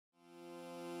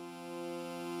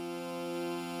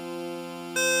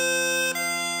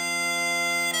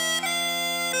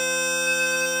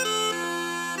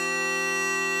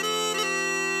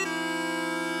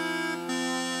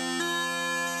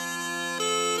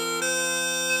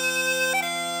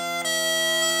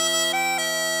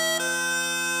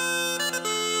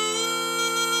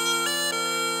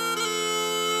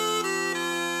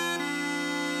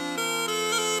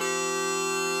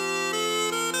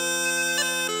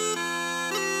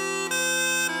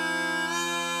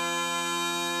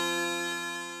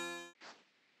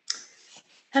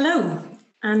Hello,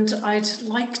 and I'd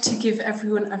like to give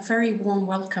everyone a very warm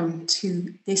welcome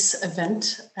to this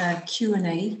event,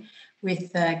 Q&A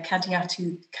with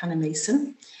Kadiatu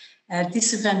Kanneh-Mason.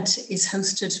 This event is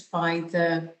hosted by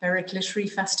the Berwick Literary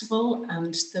Festival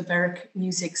and the Berwick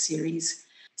Music Series.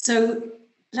 So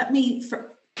let me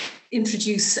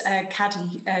introduce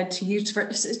Cadi to you.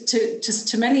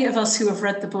 To many of us who have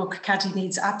read the book, Cadi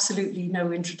needs absolutely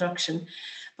no introduction.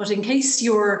 But in case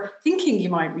you're thinking you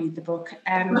might read the book,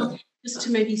 just to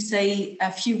maybe say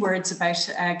a few words about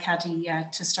Cadi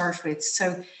to start with.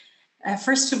 So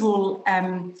first of all,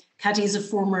 Cadi is a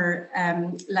former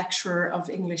lecturer of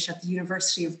English at the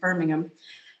University of Birmingham.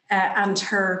 And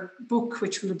her book,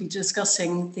 which we'll be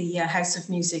discussing, The House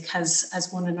of Music, has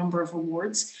won a number of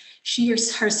awards. She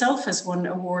herself has won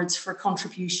awards for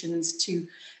contributions to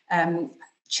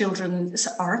children's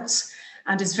arts,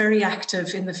 and is very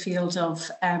active in the field of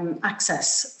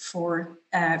access for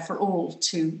all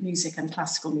to music and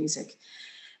classical music.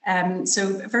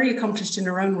 So very accomplished in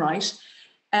her own right,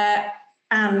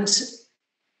 and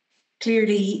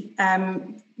clearly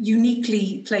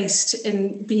uniquely placed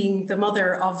in being the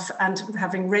mother of and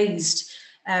having raised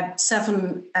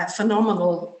 7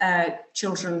 phenomenal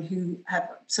children, who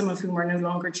some of whom are no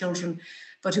longer children,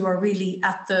 but who are really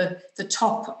at the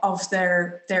top of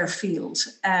their field.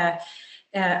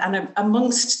 And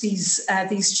amongst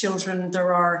these children,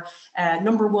 there are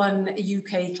 #1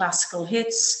 UK classical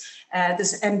hits.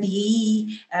 There's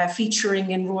MBE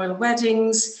featuring in royal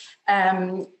weddings,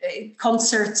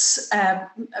 concerts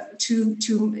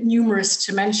too numerous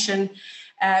to mention.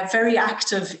 Very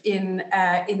active in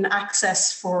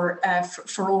access for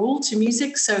all to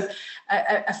music. So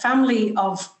a family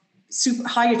of super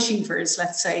high achievers,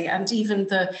 let's say, and even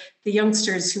the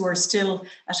youngsters who are still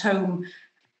at home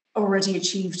already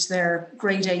achieved their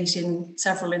grade 8 in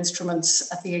several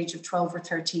instruments at the age of 12 or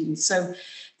 13. So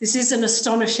this is an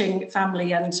astonishing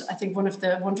family, and I think one of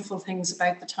the wonderful things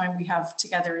about the time we have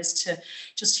together is to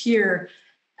just hear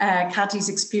Cadi's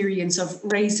experience of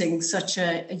raising such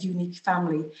a unique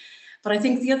family. But I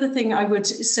think the other thing I would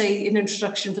say in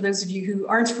introduction, for those of you who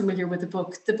aren't familiar with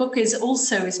the book is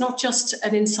also, it's not just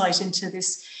an insight into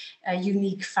this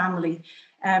unique family,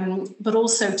 but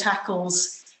also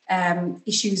tackles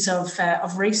issues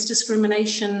of race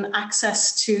discrimination,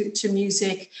 access to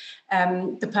music,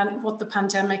 what the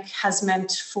pandemic has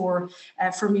meant for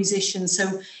musicians.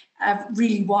 So a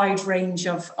really wide range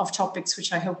of topics,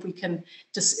 which I hope we can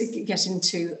just get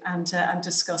into and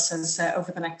discuss as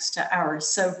over the next hour.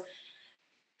 So,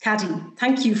 Cadi,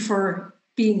 thank you for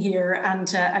being here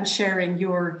and sharing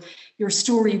your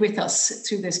story with us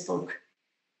through this book.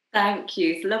 Thank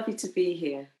you. It's lovely to be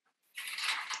here.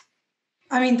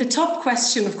 I mean, the top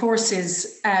question, of course,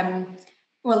 is,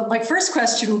 well, my first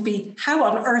question would be, how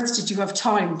on earth did you have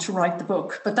time to write the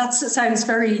book? But that sounds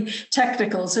very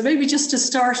technical. So maybe just to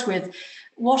start with,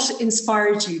 what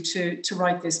inspired you to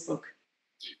write this book?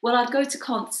 Well, I'd go to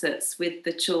concerts with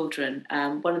the children.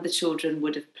 One of the children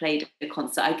would have played a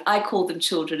concert. I call them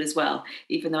children as well,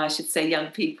 even though I should say young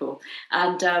people.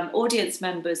 And audience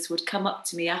members would come up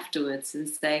to me afterwards and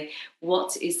say,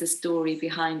 what is the story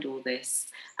behind all this?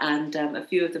 And a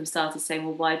few of them started saying,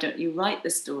 well, why don't you write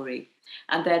the story?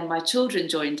 And then my children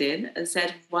joined in and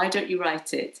said, why don't you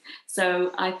write it?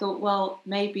 So I thought, well,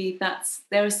 maybe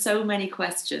there are so many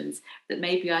questions that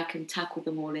maybe I can tackle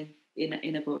them all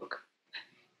in a book.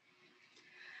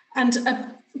 And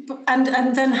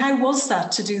then how was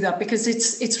that to do that? Because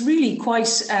it's really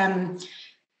quite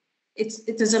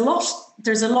there's a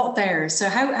lot there. So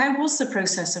how was the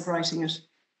process of writing it?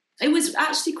 It was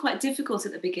actually quite difficult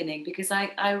at the beginning, because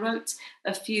I wrote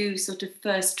a few sort of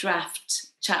first draft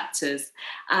chapters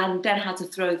and then had to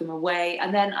throw them away.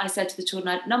 And then I said to the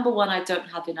children, #1, I don't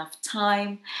have enough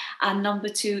time. And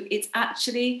 #2, it's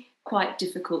actually quite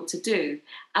difficult to do.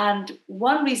 And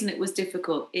one reason it was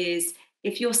difficult is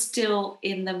if you're still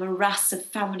in the morass of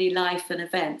family life and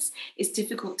events, it's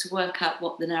difficult to work out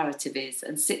what the narrative is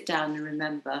and sit down and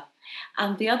remember.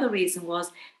 And the other reason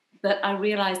was that I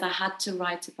realised I had to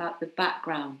write about the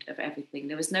background of everything.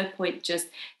 There was no point just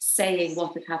saying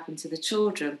what had happened to the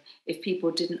children if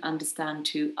people didn't understand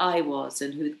who I was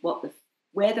and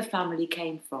where the family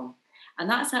came from. And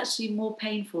that's actually more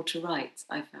painful to write,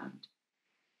 I found.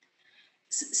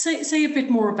 Say a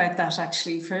bit more about that,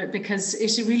 actually, because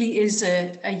it really is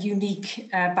a unique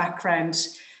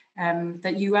background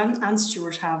that you and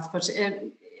Stuart have. But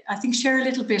I think share a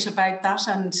little bit about that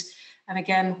and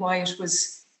again, why it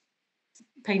was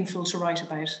painful to write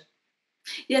about.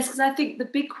 Yes, because I think the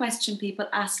big question people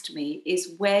asked me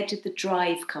is, where did the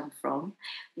drive come from?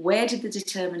 Where did the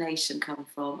determination come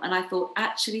from? And I thought,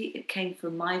 actually, it came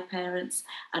from my parents,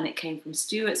 and it came from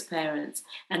Stuart's parents,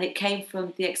 and it came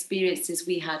from the experiences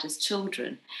we had as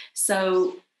children.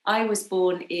 So I was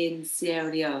born in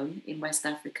Sierra Leone in West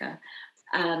Africa,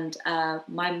 and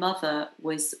my mother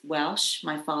was Welsh,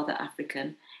 my father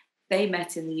African. They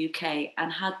met in the UK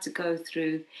and had to go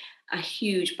through a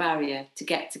huge barrier to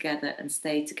get together and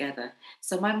stay together.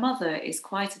 So my mother is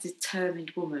quite a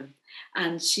determined woman,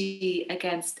 and she,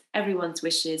 against everyone's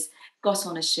wishes, got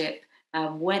on a ship,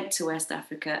 went to West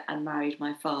Africa and married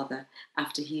my father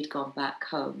after he'd gone back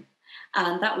home.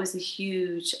 And that was a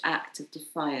huge act of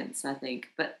defiance, I think.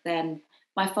 But then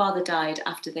my father died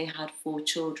after they had 4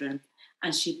 children,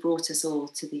 and she brought us all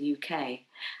to the UK.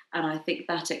 And I think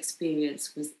that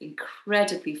experience was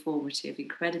incredibly formative,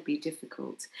 incredibly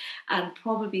difficult, and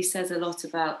probably says a lot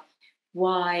about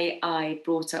why I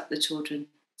brought up the children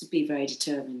to be very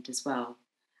determined as well.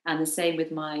 And the same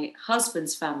with my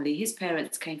husband's family. His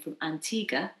parents came from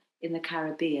Antigua in the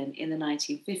Caribbean in the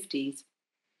 1950s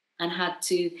and had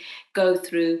to go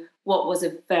through what was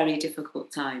a very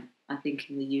difficult time, I think,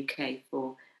 in the UK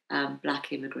for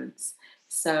Black immigrants.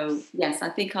 So, yes, I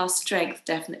think our strength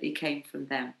definitely came from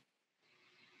them.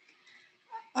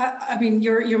 I mean,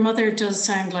 your mother does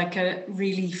sound like a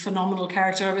really phenomenal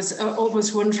character. I was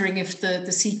always wondering if the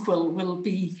sequel will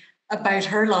be about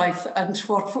her life and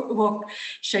what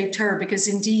shaped her, because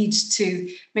indeed to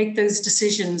make those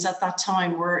decisions at that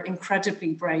time were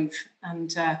incredibly brave,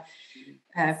 and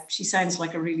she sounds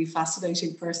like a really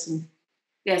fascinating person.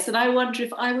 Yes, and I wonder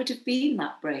if I would have been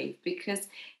that brave, because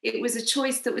it was a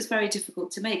choice that was very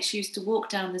difficult to make. She used to walk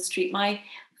down the street. My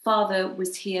father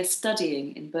was here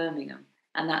studying in Birmingham,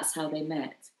 and that's how they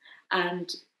met.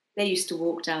 And they used to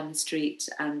walk down the street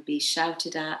and be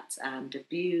shouted at and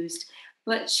abused,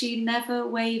 but she never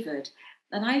wavered.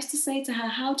 And I used to say to her,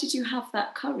 how did you have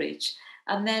that courage?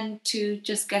 And then to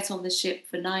just get on the ship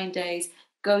for 9 days,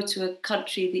 go to a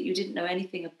country that you didn't know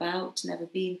anything about, never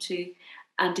been to,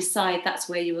 and decide that's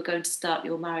where you were going to start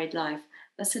your married life.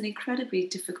 That's an incredibly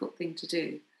difficult thing to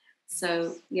do.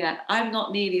 So, yeah, I'm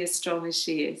not nearly as strong as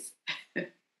she is.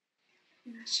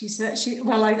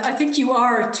 Well, I think you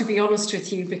are, to be honest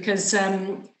with you, because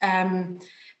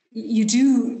you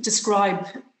do describe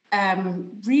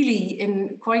really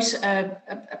in quite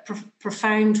a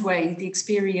profound way the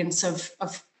experience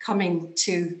of coming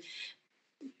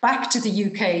back to the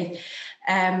UK,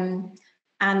 and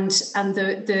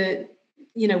the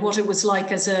what it was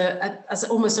like as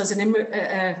almost as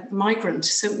a migrant.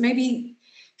 So maybe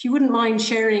if you wouldn't mind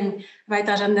sharing about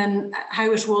that, and then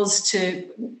how it was to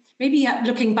maybe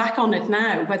looking back on it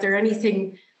now, whether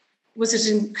anything, was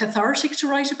it cathartic to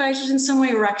write about it in some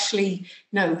way, or actually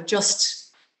no,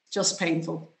 just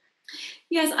painful?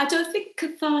 Yes, I don't think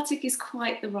cathartic is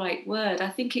quite the right word. I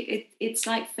think it's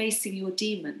like facing your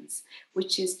demons,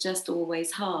 which is just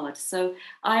always hard. So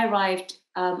I arrived,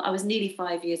 I was nearly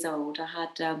 5 years old. I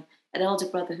had an elder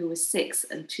brother who was 6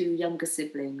 and 2 younger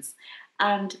siblings.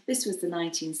 And this was the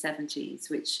 1970s,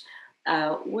 which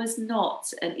was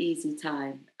not an easy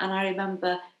time. And I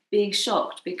remember being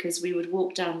shocked because we would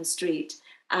walk down the street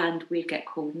and we'd get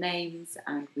called names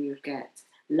and we would get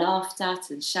laughed at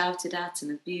and shouted at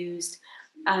and abused.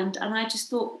 And I just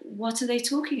thought, what are they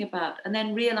talking about? And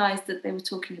then realised that they were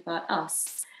talking about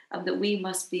us and that we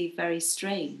must be very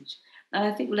strange. And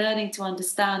I think learning to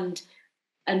understand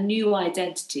a new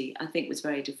identity, I think, was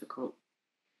very difficult.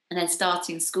 And then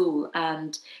starting school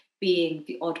and being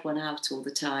the odd one out all the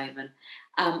time. And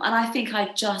I think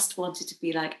I just wanted to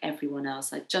be like everyone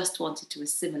else. I just wanted to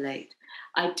assimilate.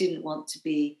 I didn't want to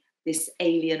be this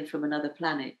alien from another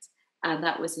planet. And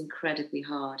that was incredibly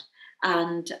hard.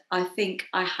 And I think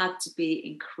I had to be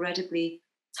incredibly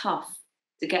tough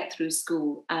to get through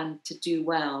school and to do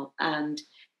well and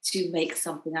to make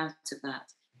something out of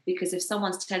that. Because if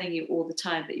someone's telling you all the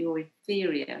time that you're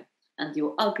inferior and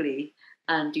you're ugly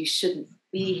and you shouldn't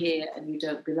be here and you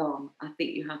don't belong, I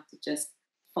think you have to just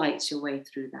fight your way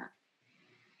through that.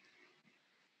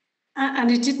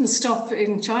 And it didn't stop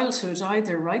in childhood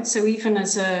either, right? So even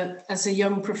as a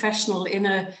young professional in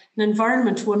an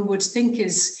environment one would think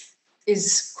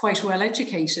is quite well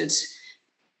educated,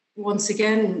 once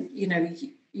again,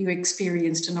 you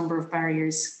experienced a number of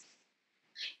barriers.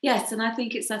 Yes, and I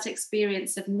think it's that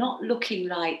experience of not looking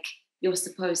like you're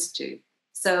supposed to.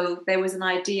 So there was an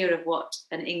idea of what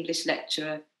an English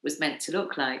lecturer was meant to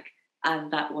look like,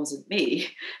 and that wasn't me.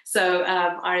 So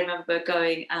I remember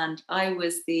going, and I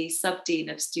was the sub-dean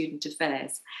of student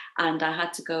affairs, and I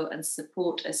had to go and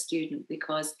support a student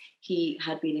because he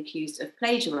had been accused of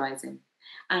plagiarising.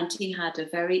 and he had a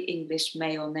very English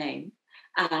male name.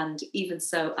 And even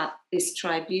so, at this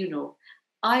tribunal,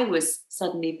 I was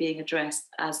suddenly being addressed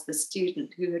as the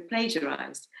student who had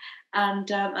plagiarized.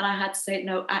 And I had to say,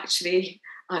 no, actually,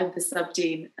 I'm the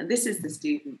sub-dean and this is the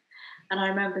student. And I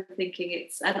remember thinking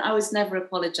and I was never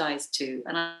apologized to.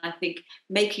 And I think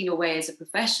making a way as a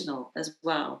professional as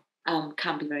well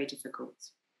can be very difficult.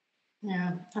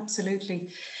 Yeah, absolutely.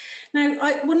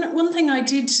 Now, one thing I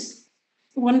did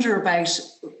wonder about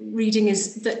reading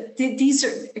is that these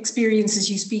are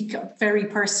experiences you speak very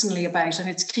personally about, and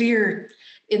it's clear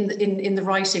in the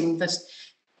writing that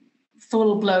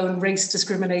full-blown race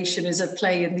discrimination is at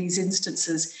play in these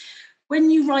instances. When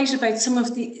you write about some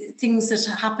of the things that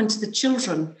happen to the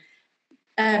children,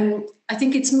 I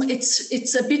think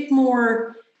it's a bit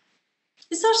more.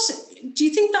 Do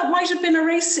you think that might have been a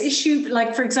race issue?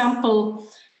 Like, for example,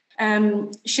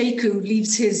 Sheku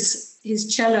leaves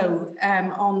his cello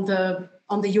on the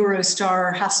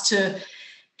Eurostar, has to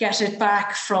get it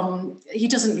back he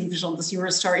doesn't leave it on this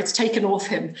Eurostar, it's taken off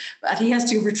him, but he has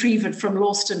to retrieve it from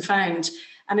Lost and Found.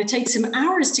 And it takes him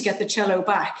hours to get the cello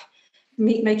back,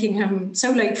 making him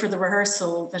so late for the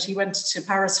rehearsal that he went to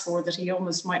Paris for that he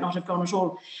almost might not have gone at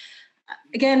all.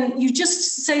 Again, you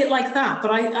just say it like that, but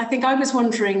I think I was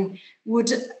wondering,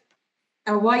 would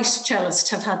a white cellist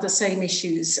have had the same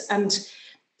issues? And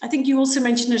I think you also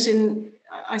mentioned it in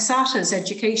Isata's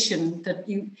education, that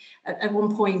you, at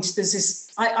one point, there's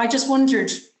this, I just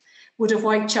wondered, would a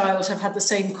white child have had the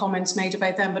same comments made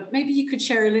about them? But maybe you could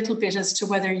share a little bit as to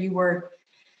whether you were,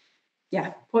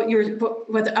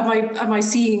 whether am I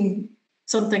seeing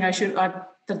something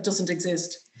that doesn't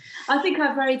exist? I think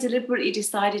I very deliberately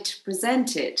decided to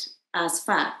present it as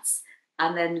facts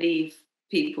and then leave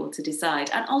people to decide.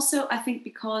 And also, I think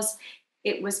because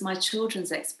it was my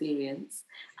children's experience,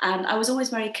 and I was always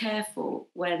very careful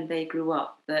when they grew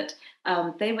up that I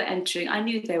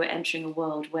knew they were entering a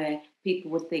world where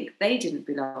people would think they didn't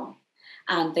belong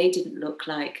and they didn't look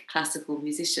like classical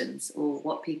musicians or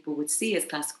what people would see as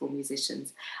classical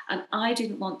musicians. And I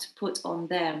didn't want to put on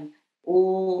them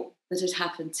all that had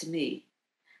happened to me.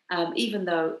 Even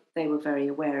though they were very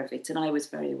aware of it and I was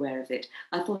very aware of it,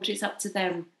 I thought it's up to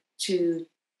them to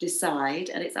decide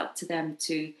and it's up to them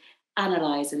to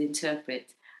analyse and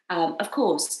interpret. Of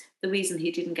course, the reason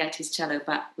he didn't get his cello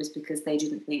back was because they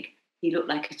didn't think he looked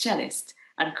like a cellist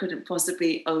and couldn't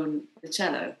possibly own the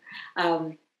cello.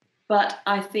 But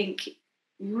I think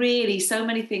really so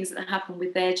many things that happen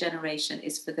with their generation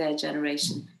is for their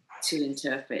generation to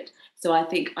interpret. So I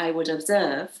think I would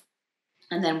observe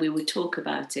and then we would talk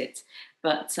about it.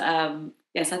 But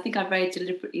yes, I think I very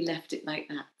deliberately left it like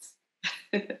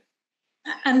that.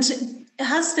 And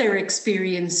has their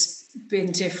experience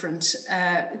been different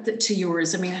to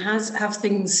yours? I mean, have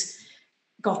things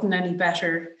gotten any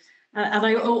better? And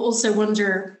I also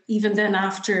wonder, even then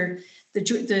after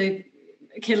the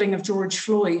killing of George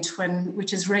Floyd,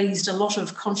 which has raised a lot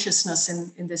of consciousness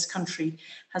in this country,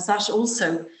 has that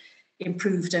also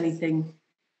improved anything?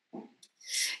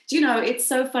 Do you know, it's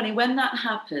so funny. When that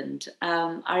happened,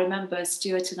 I remember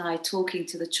Stuart and I talking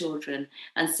to the children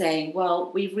and saying,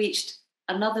 well, we've reached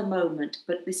another moment,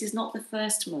 but this is not the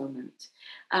first moment.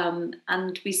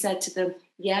 And we said to them,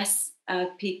 yes,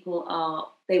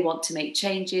 people they want to make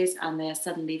changes and they're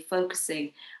suddenly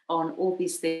focusing on all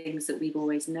these things that we've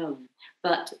always known.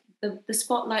 But the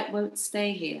spotlight won't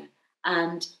stay here.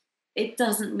 And it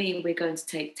doesn't mean we're going to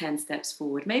take 10 steps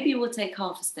forward. Maybe we'll take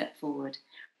half a step forward.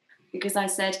 Because I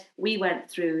said, we went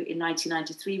through, in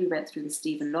 1993, we went through the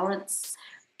Stephen Lawrence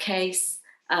case.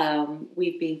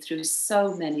 We've been through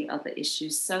so many other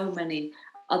issues, so many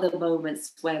other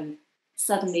moments when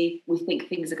suddenly we think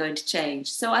things are going to change.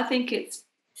 So I think it's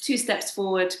 2 steps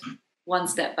forward, 1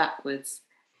 step backwards.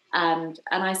 And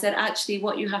I said, actually,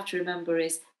 what you have to remember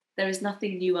is there is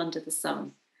nothing new under the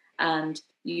sun. And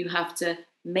you have to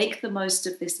make the most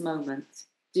of this moment,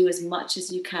 do as much as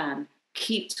you can,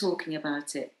 keep talking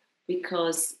about it,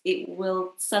 because it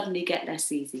will suddenly get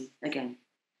less easy again.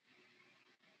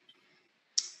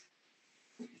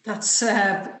 That's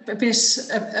a bit.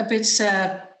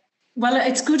 Well,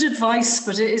 it's good advice,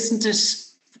 but isn't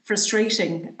it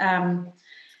frustrating?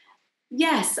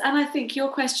 Yes, and I think your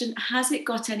question, has it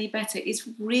got any better, is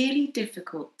really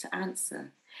difficult to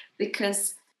answer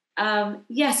because,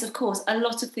 yes, of course, a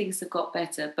lot of things have got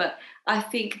better, but I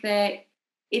think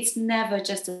it's never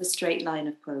just a straight line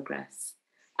of progress.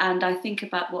 And I think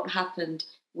about what happened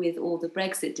with all the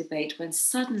Brexit debate when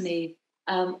suddenly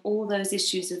all those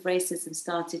issues of racism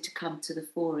started to come to the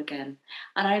fore again.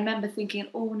 And I remember thinking,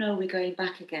 oh no, we're going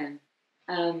back again.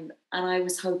 And I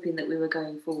was hoping that we were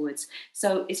going forwards.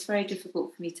 So it's very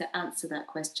difficult for me to answer that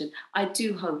question. I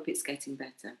do hope it's getting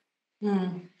better.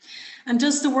 Mm. And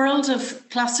does the world of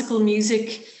classical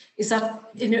music, is that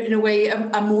in a way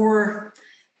a more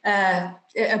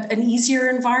an easier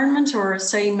environment, or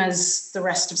same as the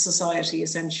rest of society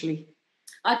essentially?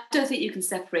 I don't think you can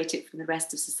separate it from the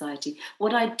rest of society.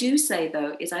 What I do say,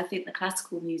 though, is I think the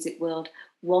classical music world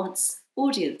wants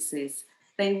audiences.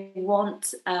 They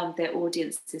want their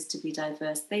audiences to be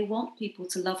diverse. They want people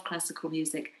to love classical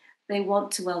music. They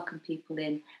want to welcome people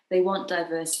in. They want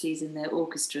diversities in their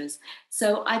orchestras.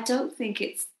 So I don't think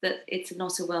it's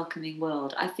not a welcoming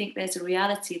world. I think there's a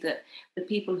reality that the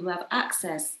people who have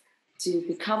access to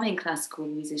becoming classical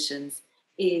musicians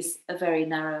is a very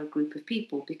narrow group of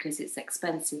people, because it's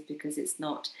expensive, because it's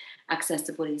not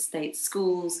accessible in state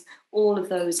schools, all of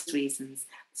those reasons.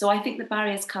 So I think the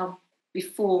barriers come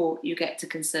before you get to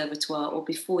conservatoire or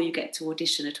before you get to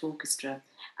audition at orchestra.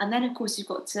 And then, of course, you've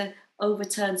got to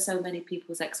overturn so many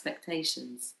people's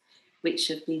expectations, which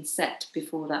have been set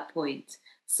before that point.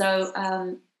 So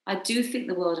I do think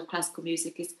the world of classical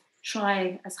music is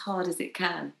trying as hard as it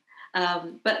can.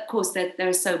 But, of course, there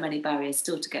are so many barriers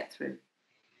still to get through.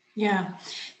 Yeah,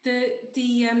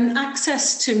 the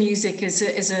access to music is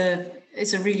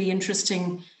a really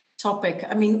interesting topic.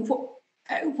 I mean,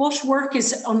 what work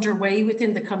is underway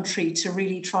within the country to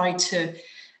really try to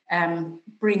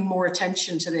bring more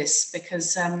attention to this?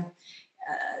 Because,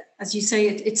 as you say,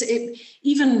 it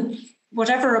even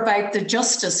whatever about the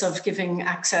justice of giving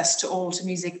access to all to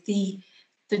music, the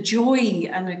joy,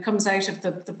 and it comes out of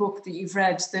the book that you've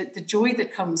read, the joy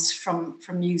that comes from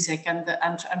music and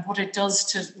what it does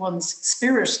to one's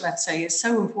spirit, let's say, is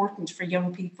so important for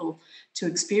young people to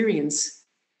experience.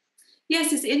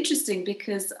 Yes, it's interesting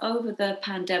because over the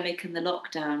pandemic and the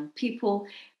lockdown, people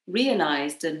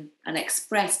realised and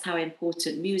expressed how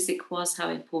important music was, how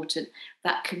important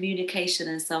that communication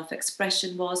and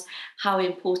self-expression was, how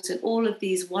important all of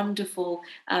these wonderful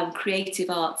creative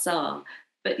arts are.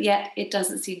 But yet it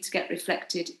doesn't seem to get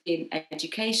reflected in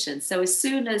education. So as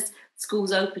soon as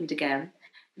schools opened again,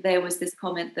 there was this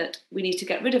comment that we need to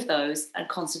get rid of those and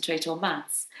concentrate on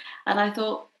maths. And I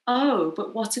thought, oh,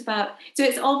 but what about... So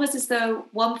it's almost as though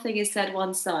one thing is said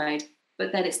one side,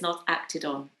 but then it's not acted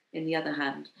on in the other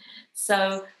hand.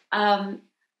 So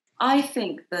I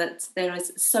think that there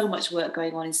is so much work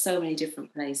going on in so many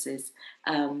different places,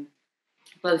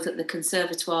 both at the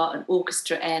conservatoire and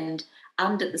orchestra end,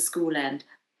 and at the school end,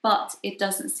 but it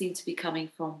doesn't seem to be coming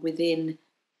from within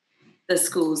the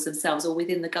schools themselves or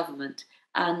within the government.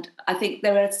 And I think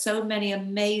there are so many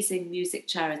amazing music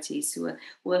charities who are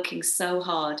working so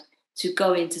hard to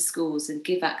go into schools and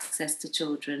give access to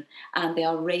children, and they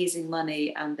are raising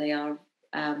money and they are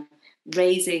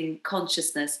raising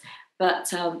consciousness.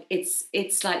 But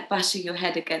it's like bashing your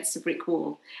head against a brick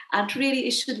wall. And really,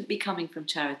 it shouldn't be coming from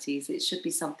charities. It should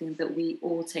be something that we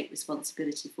all take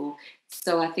responsibility for.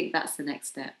 So I think that's the next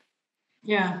step.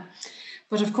 Yeah.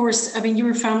 But of course, I mean,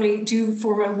 your family do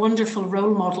form a wonderful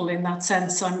role model in that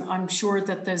sense. I'm sure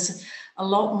that there's a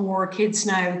lot more kids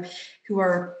now who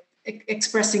are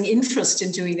expressing interest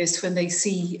in doing this when they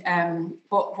see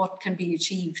what can be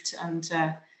achieved. And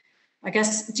I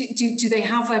guess, do they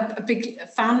have a big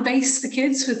fan base, the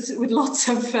kids, with lots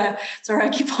of, sorry, I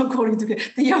keep on calling them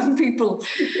the young people.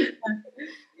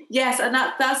 Yes, and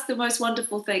that's the most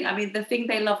wonderful thing. I mean, the thing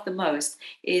they love the most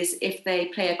is if they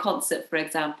play a concert, for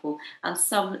example, and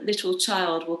some little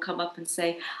child will come up and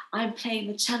say, I'm playing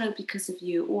the cello because of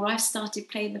you, or I've started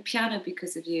playing the piano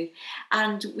because of you.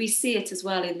 And we see it as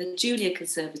well in the junior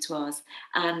conservatoires.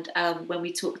 And when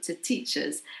we talk to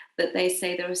teachers, that they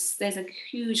say there's a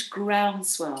huge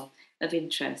groundswell of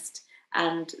interest.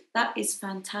 And that is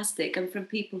fantastic. And from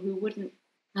people who wouldn't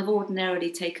have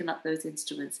ordinarily taken up those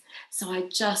instruments. So I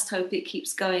just hope it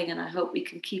keeps going, and I hope we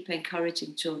can keep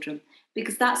encouraging children,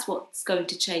 because that's what's going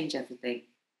to change everything.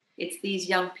 It's these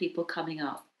young people coming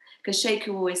up. Because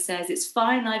Sheku always says, it's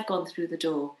fine I've gone through the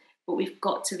door, but we've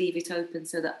got to leave it open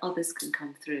so that others can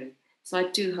come through. So I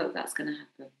do hope that's going to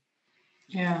happen.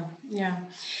 Yeah, yeah.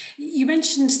 You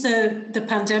mentioned the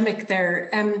pandemic there.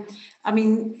 I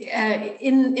mean,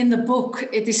 in the book,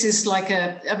 this is like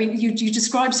you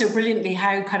describe so brilliantly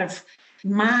how kind of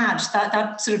mad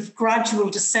that sort of gradual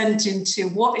descent into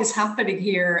what is happening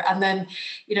here, and then,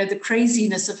 you know, the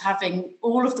craziness of having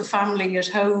all of the family at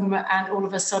home, and all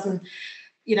of a sudden,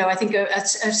 you know, I think a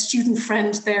student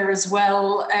friend there as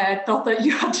well. Not that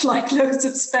you had like loads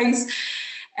of space.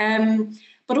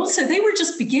 But also they were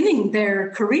just beginning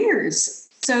their careers,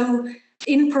 so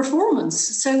in performance.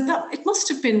 So that it must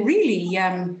have been really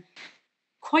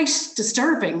quite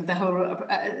disturbing,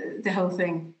 the whole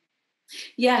thing.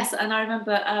 Yes, and I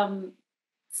remember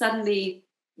suddenly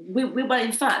we were,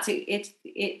 in fact,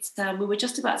 we were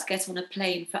just about to get on a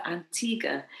plane for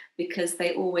Antigua, because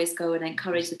they always go and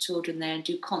encourage the children there and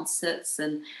do concerts,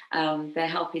 and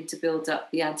they're helping to build up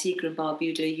the Antigua and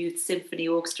Barbuda Youth Symphony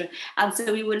Orchestra. And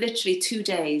so we were literally 2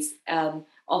 days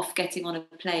off getting on a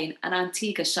plane, and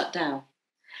Antigua shut down,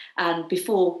 and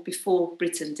before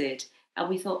Britain did. And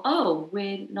we thought, oh,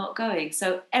 we're not going.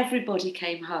 So everybody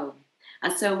came home.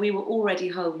 And so we were already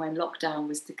home when lockdown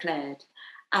was declared.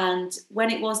 And when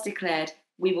it was declared,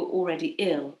 we were already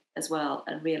ill as well,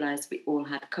 and realised we all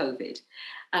had COVID.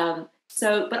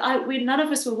 None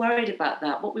of us were worried about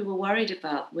that. What we were worried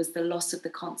about was the loss of the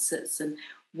concerts and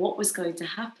what was going to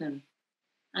happen.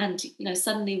 And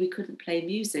suddenly we couldn't play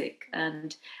music,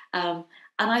 and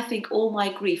I think all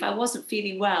my grief. I wasn't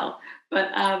feeling well, but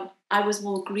I was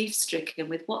more grief-stricken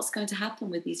with what's going to happen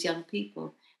with these young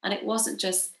people. And it wasn't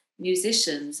just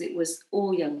musicians; it was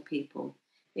all young people.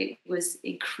 It was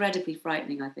incredibly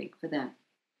frightening, I think, for them.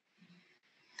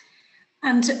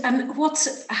 And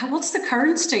what's the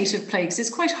current state of play? 'Cause it's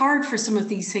quite hard for some of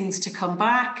these things to come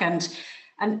back. And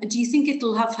do you think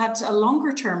it'll have had a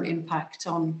longer term impact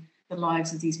on the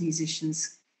lives of these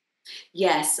musicians?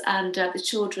 Yes, and the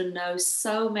children know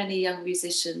so many young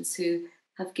musicians who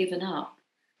have given up,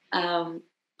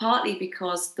 partly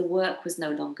because the work was no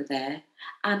longer there,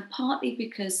 and partly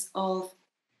because of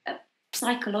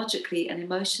psychologically and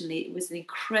emotionally, it was an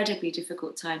incredibly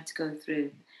difficult time to go through.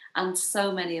 And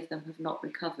so many of them have not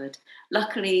recovered.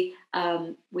 Luckily,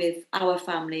 with our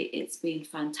family, it's been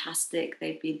fantastic.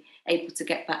 They've been able to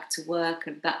get back to work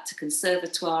and back to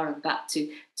conservatoire and back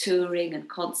to touring and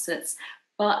concerts.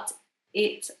 But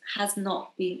it has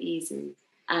not been easy.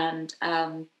 And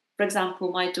for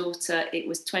example, my daughter, it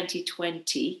was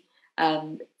 2020,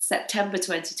 September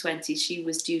 2020, she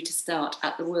was due to start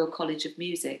at the Royal College of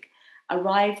Music,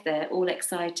 arrived there all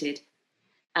excited,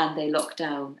 and they locked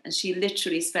down. And she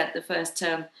literally spent the first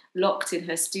term locked in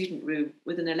her student room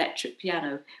with an electric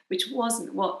piano, which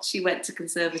wasn't what she went to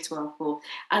conservatoire for.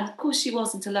 And of course, she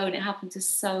wasn't alone. It happened to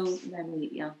so many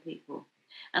young people.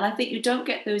 And I think you don't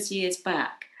get those years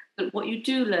back, but what you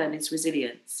do learn is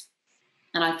resilience.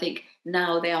 And I think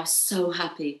now they are so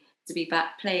happy to be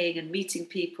back playing and meeting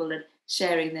people and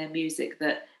sharing their music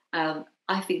that I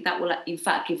think that will, in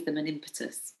fact, give them an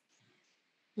impetus.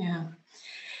 Yeah.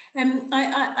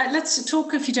 Let's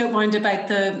talk, if you don't mind, about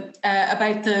the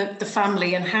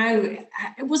family and how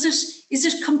was it? Is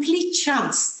it complete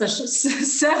chance that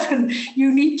 7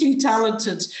 uniquely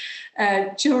talented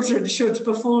children should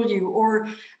befall you, or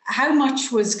how much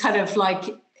was kind of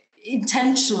like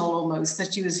intentional almost,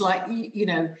 that you was like,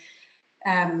 it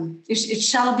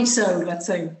shall be so, let's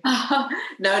say? No,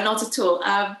 not at all.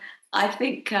 I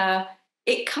think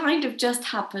it kind of just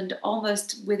happened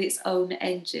almost with its own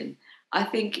engine. I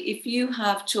think if you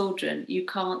have children, you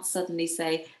can't suddenly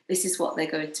say, this is what they're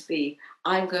going to be.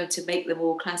 I'm going to make them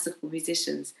all classical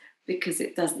musicians, because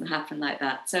it doesn't happen like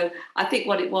that. So I think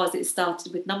what it was, it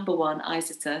started with number one,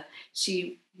 Isata.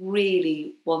 She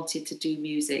really wanted to do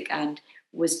music and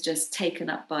was just taken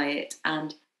up by it,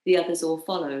 and the others all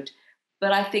followed.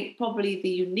 But I think probably the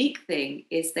unique thing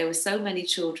is there were so many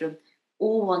children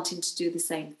all wanting to do the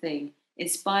same thing,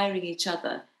 inspiring each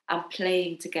other and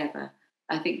playing together.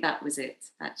 I think that was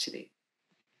it, actually.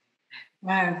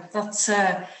 Wow, that's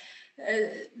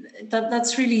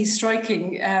really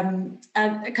striking. And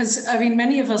because I mean,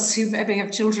 many of us who maybe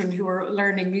have children who are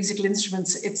learning musical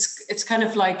instruments, it's kind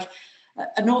of like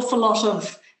an awful lot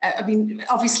of. I mean,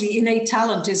 obviously, innate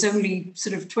talent is only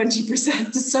sort of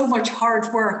 20%. There's so much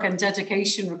hard work and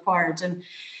dedication required, and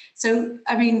so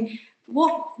I mean.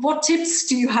 What tips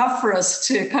do you have for us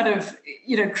to kind of,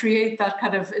 create that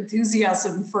kind of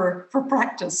enthusiasm for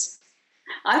practice?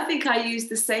 I think I use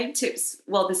the same tips,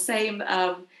 the same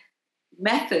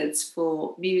methods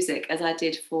for music as I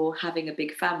did for having a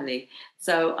big family.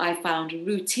 So I found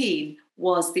routine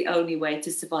was the only way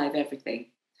to survive everything.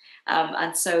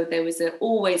 And so there was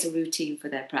always a routine for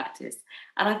their practice.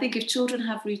 And I think if children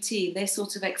have routine, they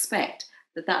sort of expect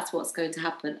that that's what's going to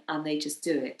happen, and they just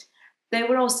do it. They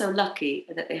were also lucky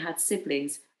that they had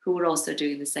siblings who were also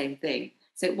doing the same thing.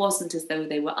 So it wasn't as though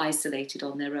they were isolated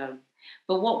on their own.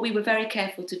 But what we were very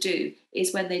careful to do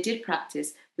is when they did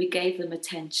practice, we gave them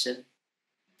attention.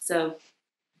 So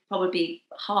probably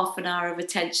half an hour of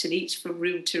attention each from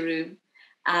room to room.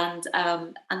 And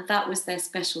that was their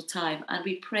special time. And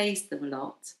we praised them a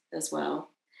lot as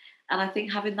well. And I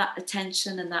think having that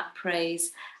attention and that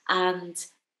praise and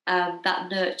that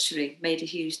nurturing made a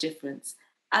huge difference.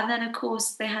 And then, of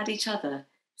course, they had each other.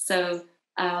 So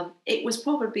it was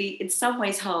probably in some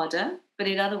ways harder, but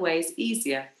in other ways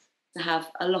easier to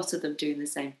have a lot of them doing the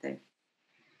same thing.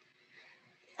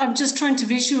 I'm just trying to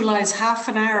visualize half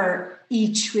an hour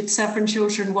each with 7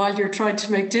 children while you're trying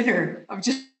to make dinner.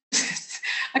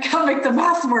 I can't make the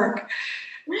math work.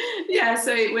 Yeah,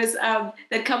 so it was,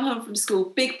 they'd come home from school,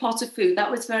 big pot of food.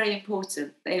 That was very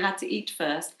important. They had to eat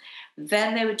first.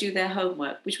 Then they would do their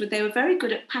homework, they were very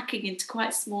good at packing into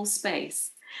quite small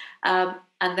space. And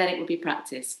then it would be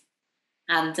practice.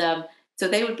 And so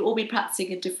they would all be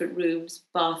practicing in different rooms,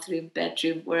 bathroom,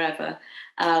 bedroom, wherever.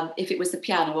 If it was the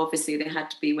piano, obviously they had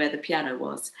to be where the piano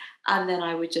was. And then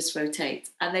I would just rotate.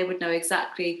 And they would know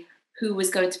exactly who was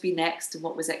going to be next and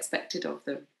what was expected of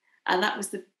them. And that was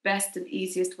the best and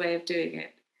easiest way of doing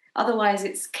it. Otherwise,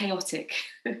 it's chaotic.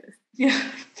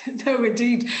 Yeah, no,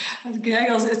 indeed.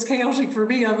 It's chaotic for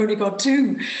me. I've only got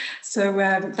 2. So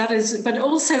that is, but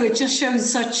also it just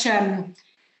shows such,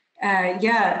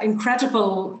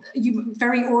 incredible, you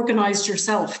very organized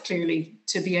yourself, clearly,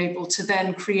 to be able to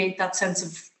then create that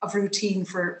sense of routine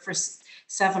for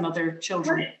 7 other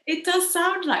children. Well, it does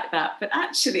sound like that, but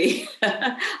actually,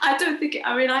 I don't think,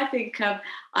 I think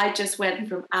I just went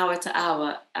from hour to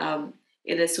hour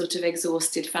in a sort of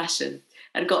exhausted fashion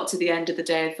and got to the end of the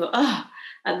day and thought,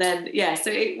 and then, so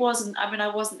it wasn't, I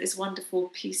wasn't this wonderful,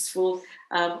 peaceful,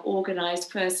 organised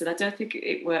person. I don't think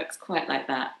it works quite like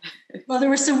that. Well,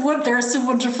 there are some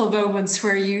wonderful moments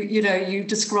where you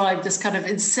describe this kind of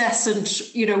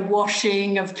incessant,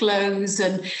 washing of clothes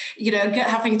and,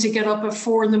 having to get up at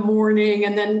 4 a.m.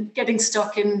 and then getting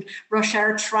stuck in rush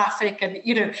hour traffic. And,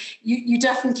 you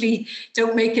definitely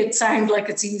don't make it sound like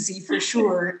it's easy, for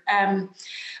sure.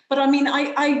 But I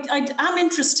am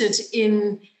interested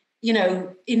in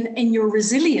your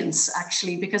resilience,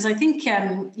 actually, because I think,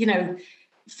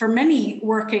 for many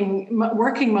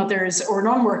working mothers or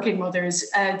non-working mothers,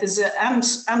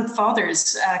 and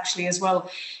fathers actually as well,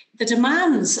 the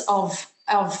demands of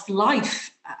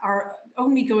life are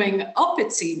only going up,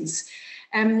 it seems.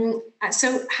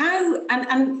 So how,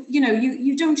 and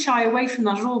you don't shy away from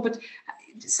that at all, but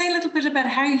say a little bit about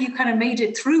how you kind of made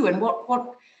it through, and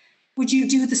what would you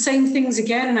do the same things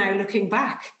again now looking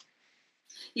back?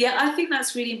 Yeah, I think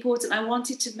that's really important. I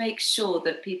wanted to make sure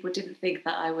that people didn't think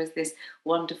that I was this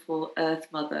wonderful earth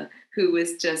mother who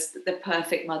was just the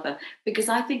perfect mother, because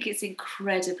I think it's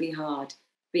incredibly hard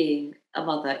being a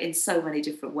mother in so many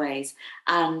different ways.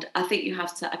 And I think you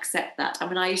have to accept that.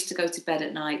 I used to go to bed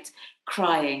at night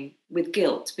crying with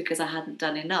guilt because I hadn't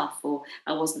done enough, or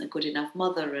I wasn't a good enough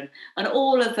mother, and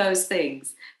all of those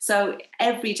things. So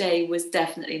every day was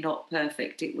definitely not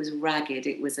perfect. It was ragged.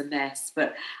 It was a mess.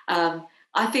 But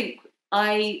I think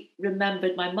I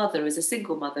remembered my mother as a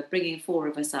single mother bringing 4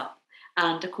 of us up.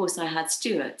 And of course I had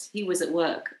Stuart. He was at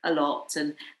work a lot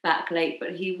and back late,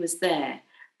 but he was there.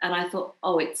 And I thought,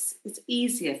 it's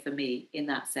easier for me in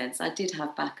that sense. I did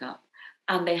have backup.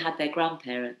 And they had their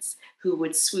grandparents who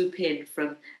would swoop in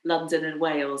from London and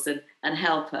Wales and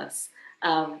help us.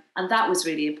 And that was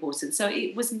really important. So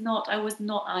I was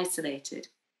not isolated.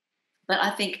 But I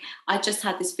think I just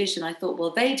had this vision. I thought, well,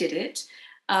 they did it.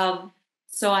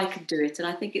 So I can do it. And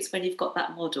I think it's when you've got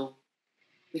that model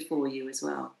before you as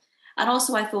well. And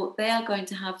also I thought they are going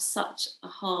to have such a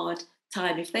hard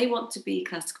time. If they want to be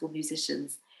classical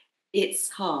musicians,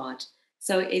 it's hard.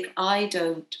 So if I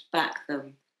don't back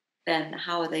them, then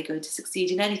how are they going to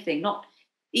succeed in anything? Not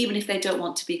even if they don't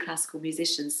want to be classical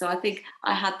musicians. So I think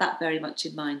I had that very much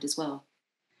in mind as well.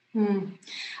 And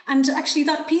actually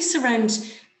that piece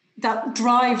around that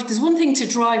drive, there's one thing to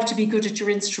drive to be good at your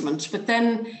instrument, but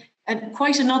then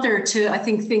quite another to, I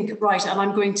think, right, and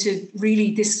I'm going to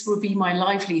really, this will be my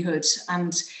livelihood.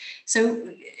 And so,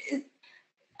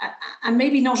 and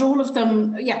maybe not all of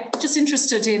them, just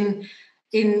interested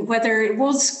in whether it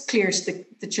was clear to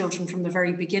the children from the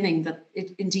very beginning that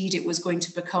it was going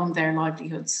to become their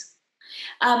livelihoods.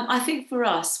 I think for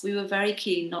us, we were very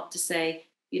keen not to say,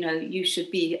 you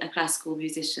should be a classical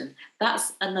musician.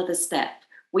 That's another step.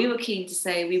 We were keen to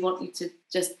say, we want you to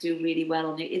just do really well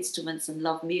on your instruments and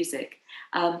love music.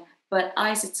 But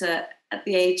Isata, at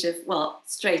the age of,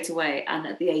 straight away, and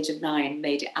at the age of 9,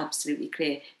 made it absolutely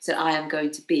clear. So I am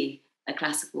going to be a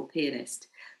classical pianist,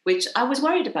 which I was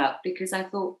worried about because I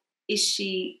thought, is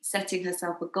she setting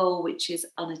herself a goal which is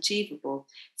unachievable?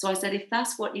 So I said, if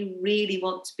that's what you really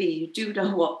want to be, you do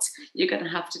know what you're going to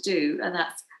have to do, and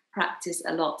that's practice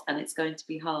a lot, and it's going to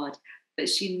be hard. But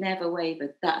she never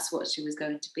wavered. That's what she was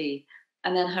going to be.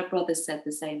 And then her brothers said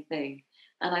the same thing.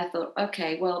 And I thought,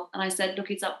 okay, well, and I said,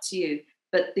 look, it's up to you,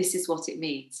 but this is what it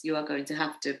means. You are going to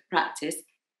have to practice.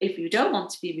 If you don't want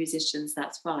to be musicians,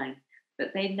 that's fine.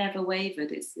 but they never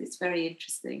wavered. It's very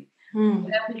interesting. Mm.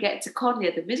 Then we get to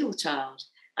Konya, the middle child,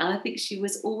 and I think she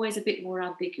was always a bit more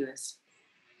ambiguous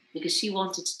because she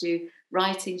wanted to do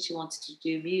writing, she wanted to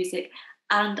do music,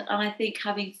 and I think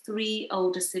having 3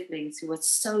 older siblings who were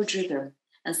so driven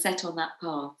and set on that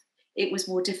path, it was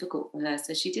more difficult for her.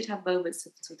 So she did have moments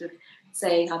of sort of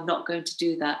saying, I'm not going to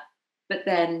do that. But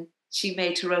then she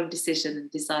made her own decision and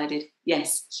decided,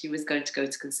 yes, she was going to go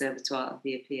to conservatoire and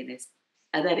be a pianist.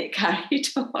 And then it carried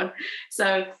on.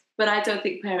 So, but I don't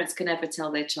think parents can ever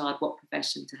tell their child what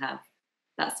profession to have.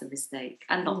 That's a mistake,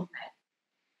 and not fair.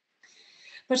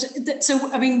 But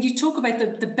so, I mean, you talk about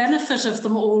the benefit of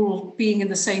them all being in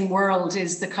the same world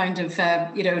is the kind of,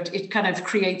 it kind of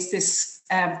creates this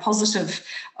positive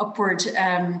upward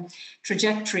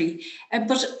trajectory.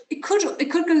 But it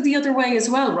could go the other way as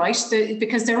well, right?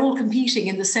 Because they're all competing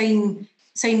in the same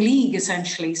league,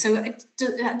 essentially. So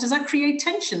does that create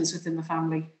tensions within the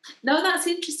family? No, that's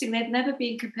interesting. They've never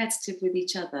been competitive with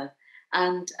each other.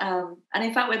 And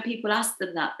in fact, when people ask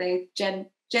them that, they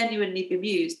genuinely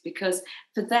bemused because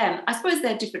for them, I suppose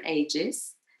they're different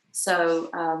ages. So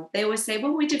they always say,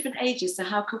 well, we're different ages, so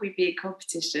how could we be in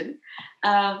competition?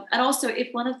 And also, if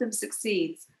one of them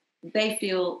succeeds, they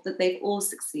feel that they've all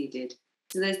succeeded.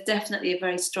 So there's definitely a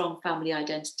very strong family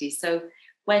identity. So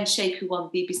when Sheikh won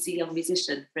BBC Young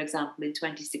Musician, for example, in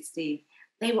 2016,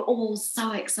 they were all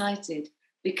so excited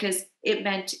because it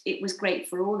meant it was great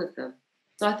for all of them.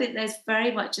 So I think there's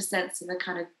very much a sense of a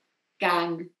kind of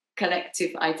gang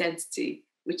collective identity,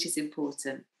 which is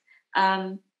important.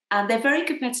 And they're very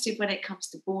competitive when it comes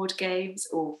to board games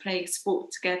or playing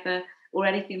sport together or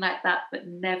anything like that, but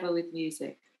never with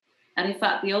music. And in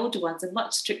fact, the older ones are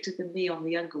much stricter than me on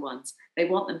the younger ones. They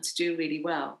want them to do really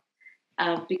well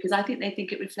because I think they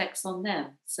think it reflects on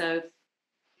them. So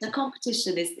the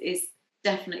competition is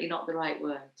definitely not the right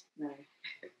word, no.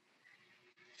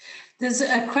 There's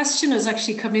a question has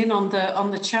actually come in on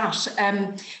the chat.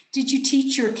 Did you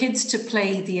teach your kids to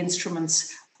play the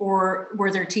instruments, or were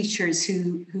there teachers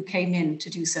who came in to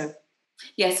do so?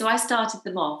 Yeah, so I started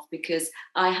them off because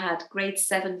I had grade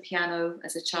 7 piano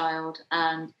as a child,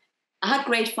 and I had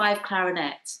grade 5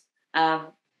 clarinet,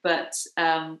 but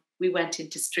we went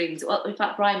into strings. Well, in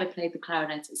fact, Brian had played the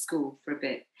clarinet at school for a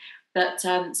bit. But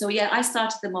so yeah, I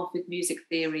started them off with music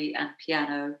theory and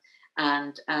piano.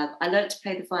 And I learned to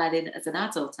play the violin as an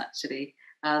adult, actually,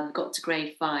 got to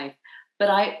grade 5. But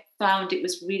I found it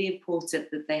was really important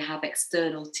that they have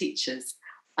external teachers.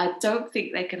 I don't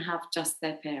think they can have just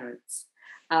their parents.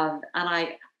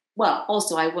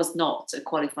 Also, I was not a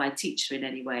qualified teacher in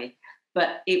any way,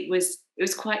 but it was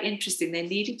quite interesting. They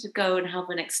needed to go and have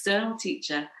an external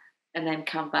teacher and then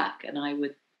come back and I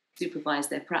would supervise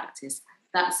their practice.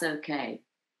 That's okay.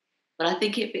 But I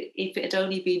think if it had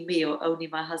only been me or only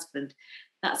my husband,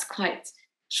 that's quite,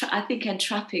 I think,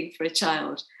 entrapping for a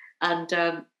child. And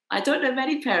I don't know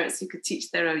many parents who could teach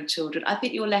their own children. I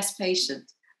think you're less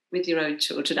patient with your own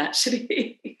children,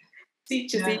 actually.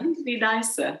 Teachers are usually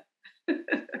nicer.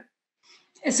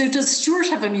 So does Stuart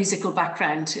have a musical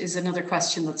background, is another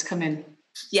question that's come in.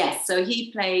 Yes, so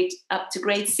he played up to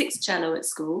grade 6 cello at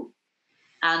school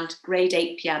and grade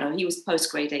 8 piano. He was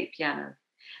post-grade 8 piano.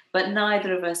 But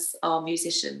neither of us are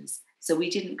musicians, so we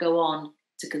didn't go on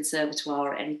to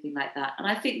conservatoire or anything like that. And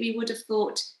I think we would have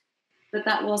thought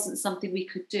that wasn't something we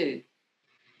could do.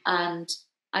 And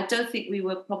I don't think we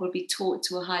were probably taught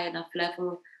to a high enough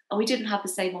level, and we didn't have the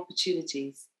same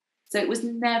opportunities. So it was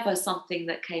never something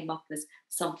that came up as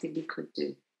something we could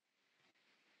do.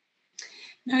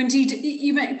 No, indeed,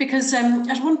 because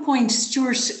at one point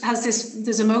Stuart has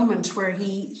there's a moment where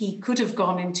he could have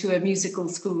gone into a musical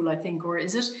school, I think, or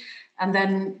is it? And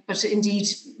then, but indeed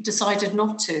decided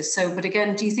not to. So, but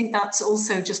again, do you think that's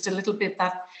also just a little bit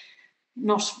that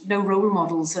no role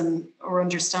models or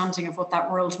understanding of what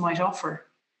that world might offer?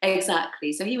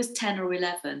 Exactly. So he was 10 or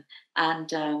 11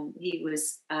 and he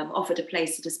was offered a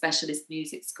place at a specialist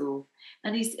music school.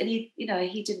 And he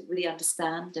didn't really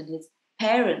understand, and his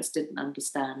parents didn't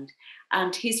understand.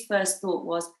 And his first thought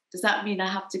was, does that mean I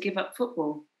have to give up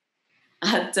football?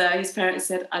 And his parents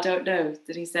said, I don't know.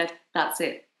 Then he said, that's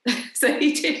it. So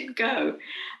he didn't go.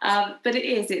 But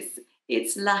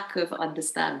it's lack of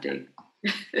understanding.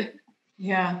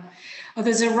 Yeah. Well,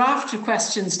 there's a raft of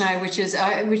questions now, which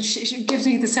gives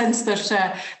me the sense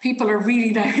that people are really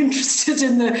now interested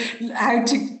in how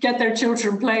to get their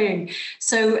children playing.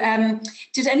 So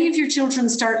did any of your children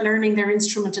start learning their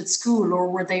instrument at school, or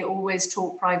were they always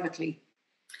taught privately?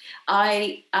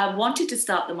 I wanted to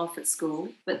start them off at school,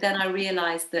 but then I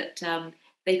realised that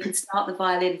they could start the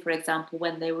violin, for example,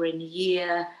 when they were in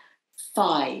year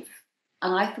 5.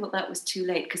 And I thought that was too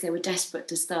late because they were desperate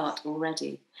to start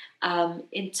already. And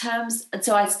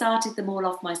so I started them all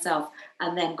off myself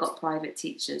and then got private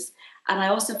teachers. And I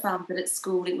also found that at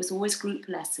school it was always group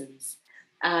lessons,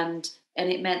 and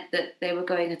it meant that they were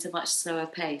going at a much slower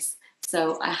pace.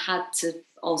 So I had to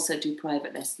also do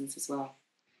private lessons as well.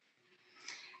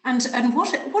 And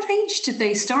what age did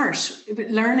they start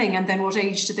learning, and then what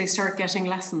age did they start getting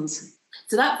lessons?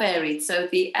 So that varied. So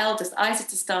the eldest,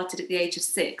 Isata, started at the age of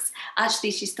 6.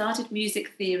 Actually, she started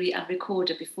music theory and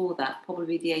recorder before that,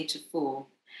 probably the age of 4.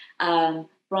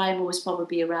 Brian was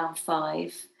probably around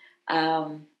 5,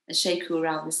 and Sheku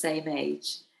around the same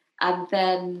age. And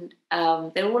then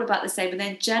they were all about the same. And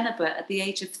then Jennifer, at the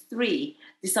age of 3,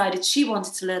 decided she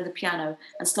wanted to learn the piano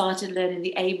and started learning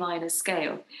the A minor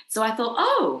scale. So I thought,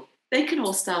 oh, they can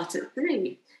all start at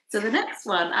 3. So the next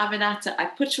one, Aminata, I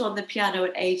put her on the piano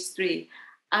at age 3,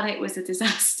 and it was a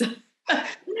disaster.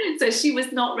 So she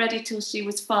was not ready till she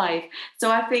was 5.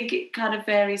 So I think it kind of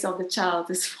varies on the child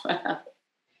as well.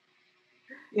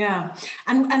 Yeah.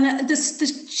 And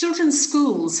the children's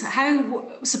schools, how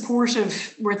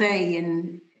supportive were they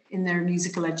in their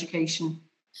musical education?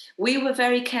 We were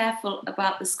very careful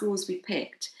about the schools we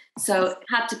picked. So it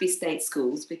had to be state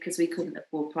schools because we couldn't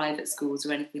afford private schools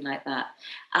or anything like that.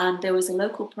 And there was a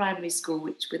local primary school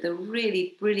with a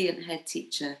really brilliant head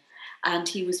teacher, and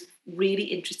he was really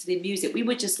interested in music. We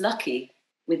were just lucky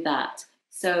with that.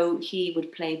 So he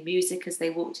would play music as they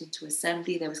walked into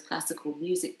assembly. There was classical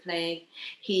music playing.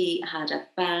 He had a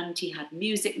band. He had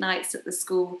music nights at the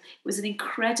school. It was an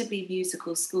incredibly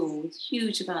musical school with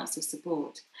huge amounts of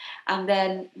support. And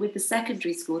then with the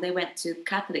secondary school, they went to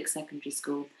Catholic secondary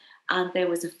school. And there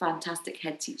was a fantastic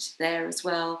head teacher there as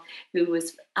well, who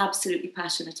was absolutely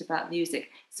passionate about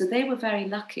music. So they were very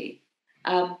lucky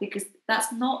because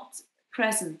that's not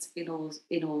present in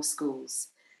all schools.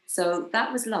 So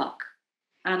that was luck.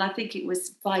 And I think it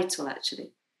was vital,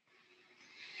 actually.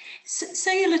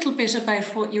 Say a little bit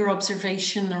about what your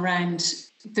observation around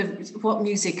what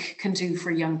music can do for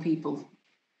young people.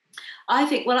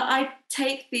 I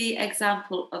take the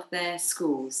example of their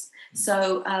schools.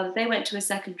 So they went to a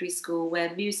secondary school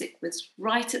where music was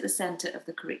right at the centre of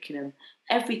the curriculum.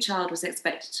 Every child was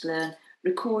expected to learn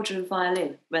recorder and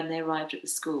violin when they arrived at the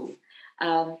school.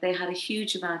 They had a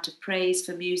huge amount of praise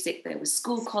for music. There were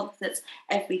school concerts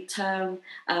every term.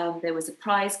 There was a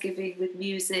prize giving with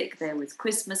music. There was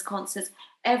Christmas concerts.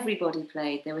 Everybody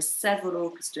played. There were several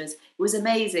orchestras. It was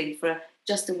amazing for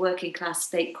just a working class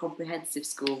state comprehensive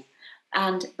school.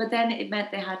 But then it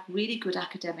meant they had really good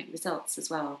academic results as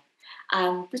well.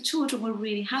 And the children were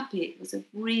really happy. It was a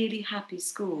really happy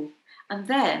school. And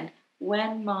then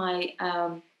when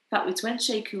when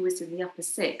Sheku was in the upper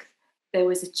 6th, there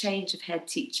was a change of head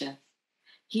teacher.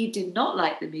 He did not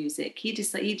like the music. He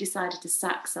decided to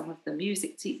sack some of the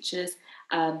music teachers.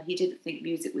 He didn't think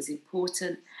music was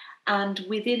important. And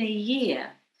within a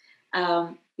year,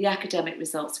 the academic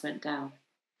results went down.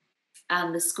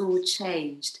 And the school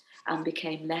changed and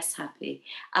became less happy.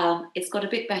 It's got a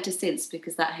bit better since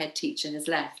because that head teacher has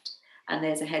left. And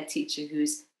there's a head teacher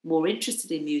who's more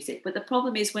interested in music. But the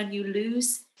problem is when you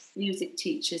lose music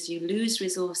teachers, you lose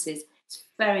resources, it's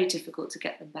very difficult to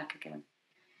get them back again.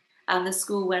 And the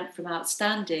school went from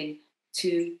outstanding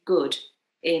to good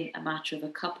in a matter of a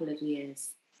couple of years.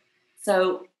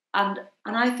 So, and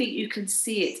I think you can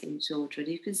see it in children.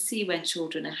 You can see when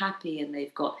children are happy and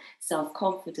they've got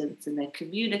self-confidence and they're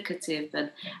communicative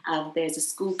and there's a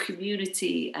school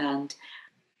community, and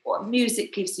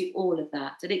music gives you all of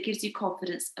that. And it gives you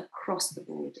confidence across the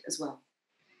board as well.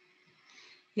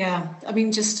 Yeah, I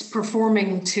mean, just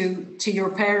performing to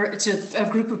a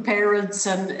group of parents,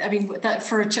 and I mean that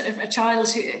for a child,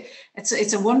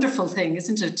 it's a wonderful thing,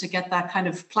 isn't it, to get that kind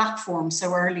of platform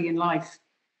so early in life?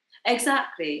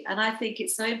 Exactly, and I think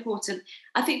it's so important.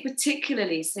 I think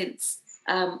particularly since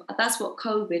that's what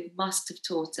COVID must have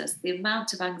taught us, the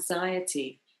amount of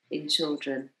anxiety in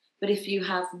children. But if you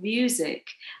have music,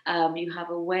 you have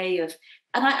a way of,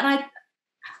 I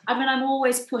mean, I'm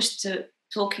always pushed to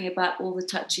talking about all the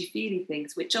touchy-feely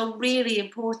things, which are really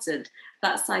important,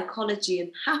 that psychology and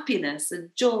happiness and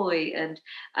joy and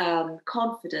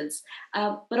confidence.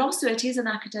 But also it is an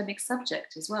academic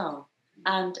subject as well.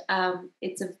 And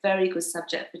it's a very good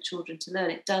subject for children to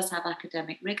learn. It does have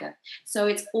academic rigour. So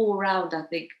it's all round, I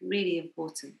think, really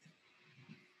important.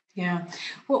 Yeah.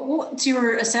 What's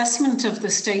your assessment of the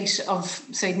state of,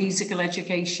 say, musical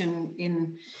education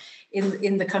in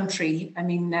the country? I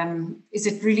mean, is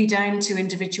it really down to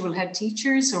individual head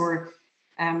teachers, or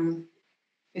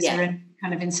is there any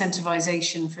kind of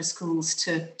incentivization for schools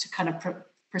to kind of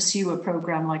pursue a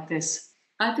program like this?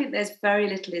 I think there's very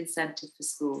little incentive for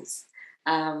schools.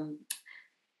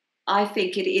 I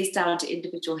think it is down to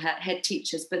individual head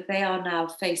teachers, but they are now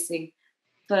facing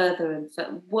further and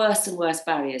worse and worse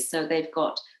barriers. So they've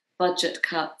got budget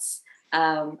cuts,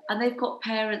 and they've got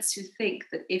parents who think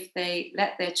that if they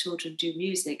let their children do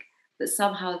music, that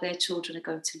somehow their children are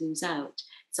going to lose out.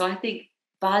 So I think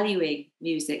valuing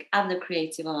music and the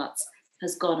creative arts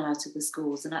has gone out of the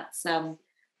schools, and that's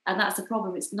a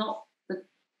problem. It's not the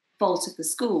fault of the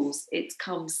schools; it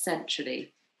comes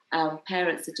centrally.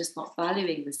 Parents are just not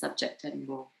valuing the subject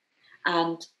anymore.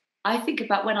 And I think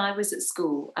about when I was at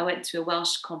school, I went to a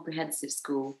Welsh comprehensive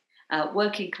school,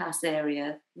 working class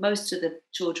area. Most of the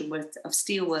children were of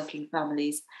steelworking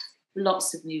families,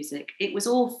 lots of music. It was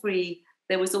all free.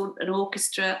 There was an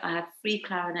orchestra. I had free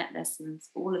clarinet lessons,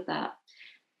 all of that.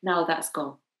 Now that's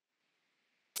gone.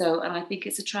 So, and I think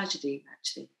it's a tragedy,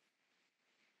 actually.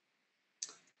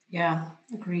 Yeah,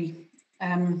 agree.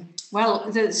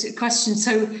 Well, there's a question.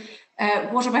 So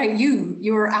what about you?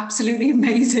 You're absolutely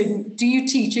amazing. Do you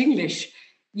teach English?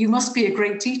 You must be a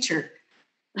great teacher.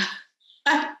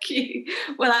 Thank you.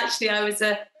 Well, actually, I was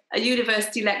a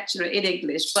university lecturer in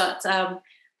English, but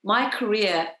my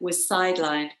career was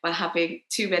sidelined by having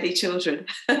too many children.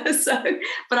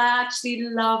 But I actually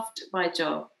loved my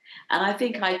job. And I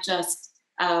think I just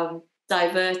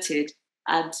diverted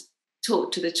and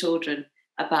talked to the children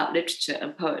about literature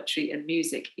and poetry and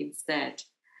music instead.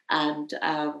 And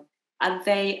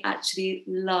they actually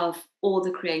love all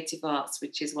the creative arts,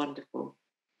 which is wonderful.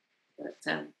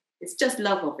 But it's just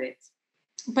love of it.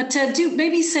 But do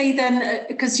maybe say then,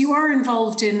 because you are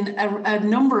involved in a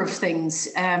number of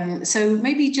things, so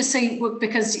maybe just say, well,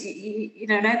 because, you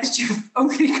know, now that you've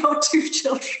only got 2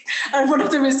 children and one of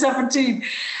them is 17,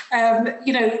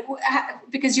 you know,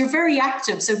 because you're very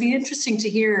active, so it'd be interesting to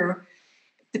hear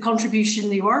the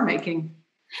contribution you are making.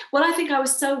 Well, I think I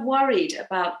was so worried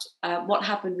about what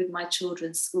happened with my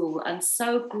children's school, and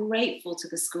so grateful to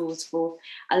the schools for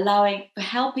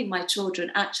helping my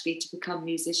children actually to become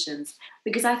musicians.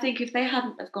 Because I think if they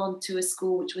hadn't have gone to a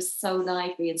school which was so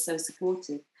lively and so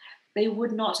supportive, they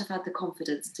would not have had the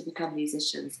confidence to become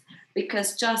musicians.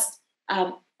 Because just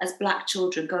as Black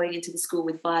children going into the school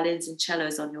with violins and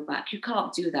cellos on your back, you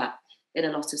can't do that in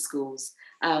a lot of schools.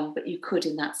 But you could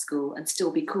in that school and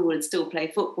still be cool and still play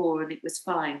football, and it was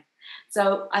fine.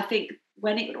 So I think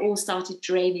when it all started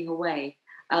draining away,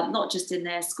 not just in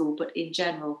their school, but in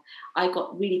general, I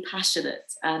got really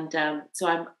passionate. And so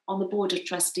I'm on the board of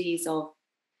trustees of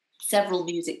several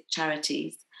music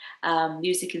charities,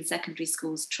 Music in Secondary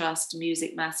Schools Trust,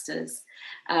 Music Masters.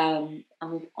 I'm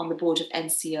on the board of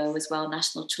NCO as well,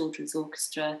 National Children's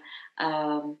Orchestra,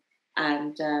 and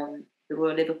the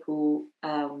Royal Liverpool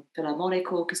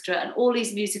Philharmonic Orchestra, and all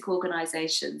these music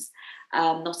organisations,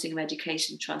 Nottingham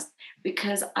Education Trust,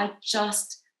 because I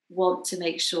just want to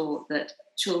make sure that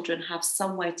children have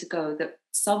somewhere to go, that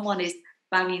someone is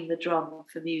banging the drum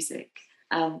for music,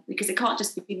 because it can't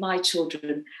just be my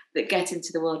children that get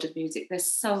into the world of music.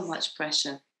 There's so much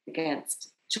pressure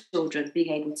against children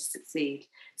being able to succeed.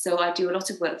 So I do a lot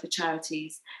of work for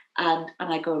charities, and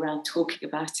I go around talking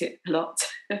about it a lot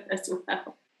as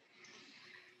well.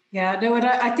 Yeah, no, and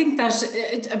I think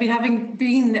that, I mean, having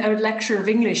been a lecturer of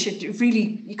English, it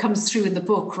really comes through in the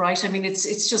book, right? I mean,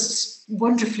 it's just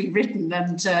wonderfully written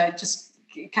and just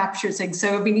captures things.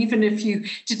 So, I mean, even if you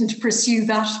didn't pursue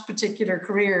that particular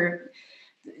career,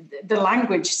 the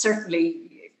language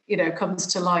certainly, you know, comes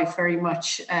to life very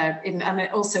much, and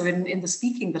also in the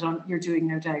speaking that you're doing,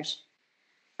 no doubt.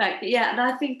 Right, yeah, and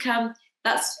I think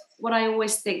that's what I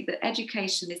always think, that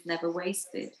education is never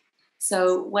wasted.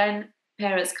 So when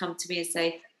parents come to me and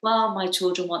say, well, my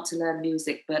children want to learn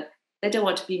music, but they don't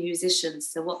want to be musicians,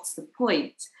 so what's the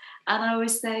point? And I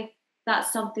always say,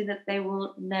 that's something that they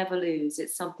will never lose.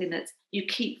 It's something that you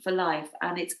keep for life,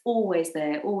 and it's always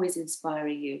there, always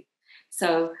inspiring you.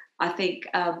 So I think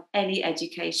any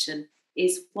education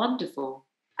is wonderful.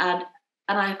 And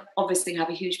I obviously have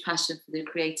a huge passion for the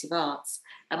creative arts.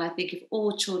 And I think if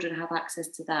all children have access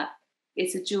to that,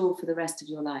 it's a jewel for the rest of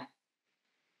your life.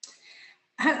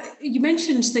 You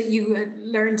mentioned that you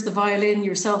learned the violin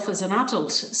yourself as an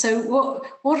adult. So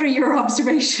what are your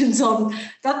observations on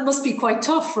that? Must be quite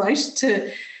tough, right?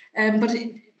 But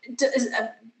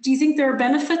do you think there are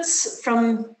benefits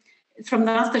from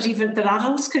that even that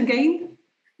adults can gain?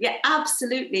 Yeah,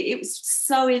 absolutely. It was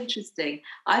so interesting.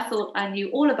 I thought I knew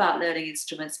all about learning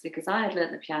instruments because I had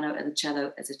learned the piano and the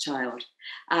cello as a child.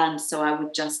 And so I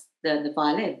would just learn the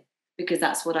violin because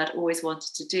that's what I'd always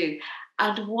wanted to do.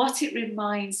 And what it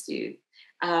reminds you,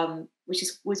 which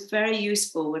was very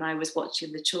useful when I was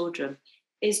watching the children,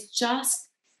 is just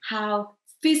how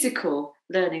physical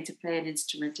learning to play an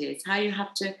instrument is, how you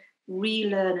have to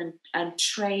relearn and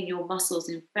train your muscles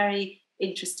in very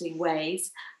interesting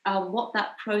ways, what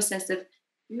that process of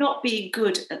not being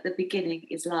good at the beginning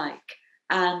is like.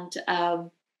 And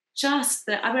just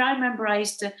that, I mean, I remember I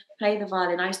used to play the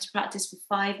violin, I used to practice for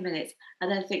 5 minutes and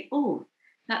then think, oh,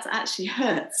 that actually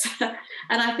hurts.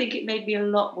 And I think it made me a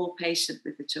lot more patient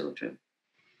with the children.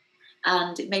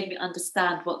 And it made me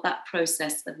understand what that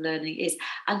process of learning is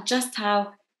and just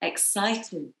how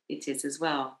exciting it is as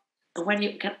well. And when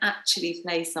you can actually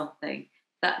play something,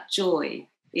 that joy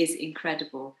is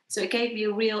incredible. So it gave me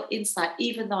a real insight,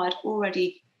 even though I'd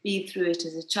already been through it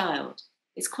as a child.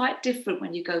 It's quite different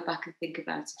when you go back and think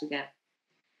about it again.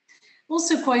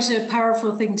 Also quite a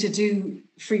powerful thing to do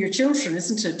for your children,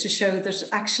 isn't it? To show that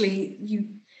actually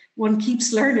one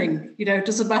keeps learning, you know, it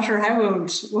doesn't matter how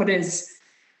old one is.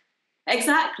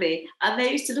 Exactly. And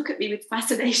they used to look at me with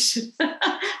fascination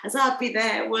as I'd be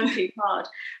there working hard.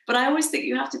 But I always think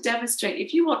you have to demonstrate,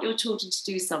 if you want your children to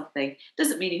do something,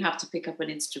 doesn't mean you have to pick up an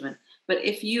instrument. But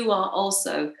if you are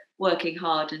also working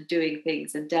hard and doing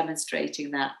things and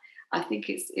demonstrating that, I think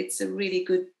it's a really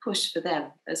good push for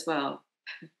them as well.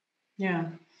 Yeah.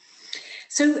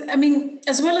 So, I mean,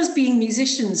 as well as being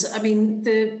musicians, I mean,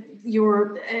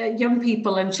 your young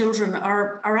people and children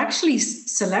are actually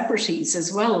celebrities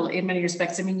as well in many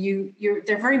respects. I mean,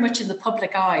 they're very much in the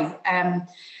public eye. And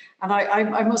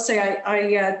I must say,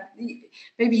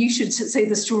 maybe you should say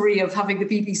the story of having the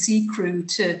BBC crew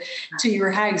to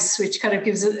your house, which kind of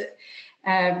gives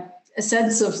a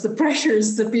sense of the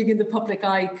pressures that being in the public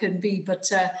eye can be, but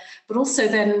also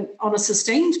then on a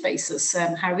sustained basis.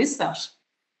 How is that?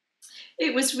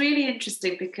 It was really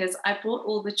interesting because I brought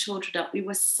all the children up. We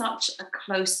were such a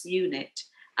close unit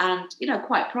and, you know,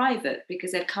 quite private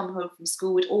because they'd come home from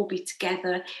school, we'd all be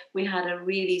together. We had a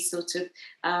really sort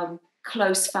of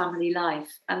close family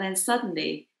life. And then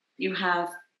suddenly you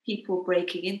have people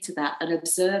breaking into that and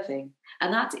observing.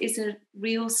 And that is a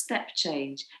real step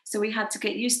change. So we had to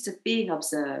get used to being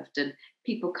observed and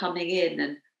people coming in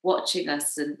and watching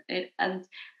us.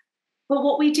 But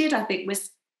what we did, I think, was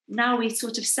now we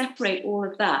sort of separate all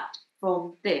of that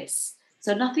from this.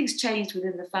 So nothing's changed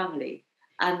within the family.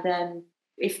 And then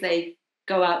if they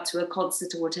go out to a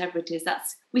concert or whatever it is,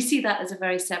 we see that as a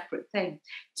very separate thing.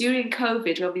 During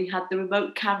COVID, when we had the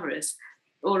remote cameras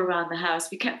all around the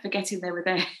house, we kept forgetting they were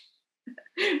there,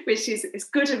 which is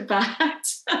good and bad.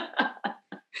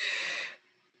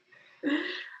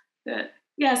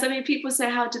 Yes, I mean, people say,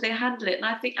 how do they handle it? And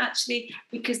I think actually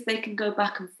because they can go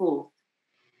back and forth.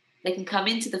 They can come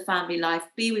into the family life,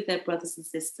 be with their brothers and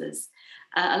sisters.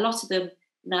 A lot of them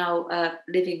now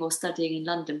living or studying in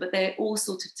London, but they're all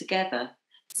sort of together.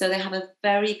 So they have a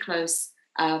very close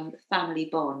family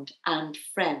bond and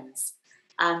friends.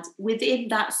 And within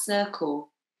that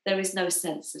circle, there is no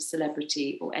sense of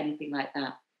celebrity or anything like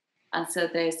that. And so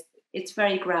it's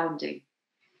very grounding.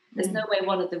 There's no way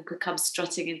one of them could come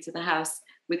strutting into the house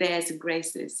with airs and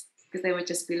graces because they would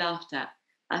just be laughed at.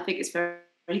 I think it's very,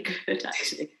 very good,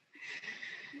 actually.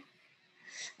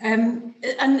 And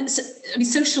I mean,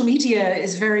 social media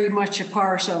is very much a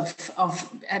part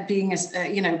of being,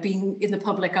 being in the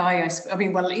public eye. I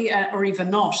mean, well, or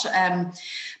even not.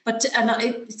 But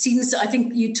it seems, I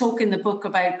think you talk in the book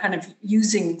about kind of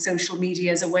using social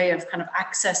media as a way of kind of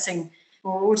accessing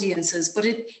more audiences. But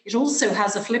it also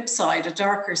has a flip side, a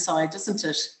darker side, doesn't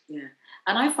it? Yeah,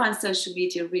 and I find social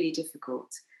media really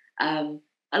difficult. A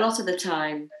lot of the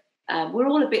time, we're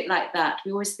all a bit like that.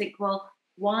 We always think, well,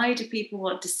 why do people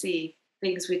want to see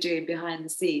things we're doing behind the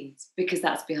scenes? Because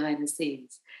that's behind the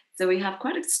scenes. So we have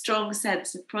quite a strong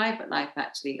sense of private life,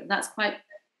 actually, and that's quite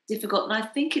difficult. And I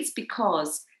think it's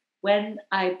because when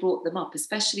I brought them up,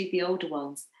 especially the older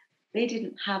ones, they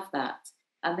didn't have that.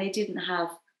 And they didn't have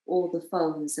all the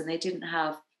phones, and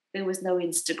there was no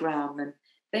Instagram. And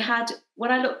they had,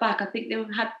 when I look back, I think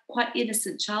they had quite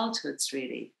innocent childhoods,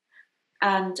 really.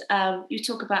 And you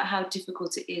talk about how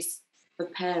difficult it is for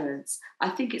parents. I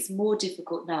think it's more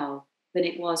difficult now than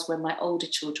it was when my older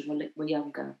children were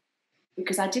younger,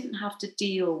 because I didn't have to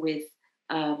deal with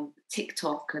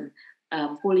TikTok and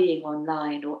bullying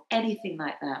online or anything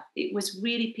like that. It was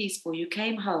really peaceful. You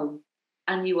came home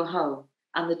and you were home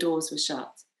and the doors were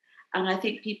shut. And I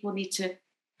think people need to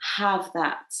have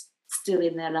that still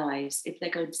in their lives if they're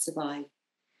going to survive.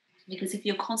 Because if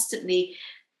you're constantly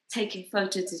taking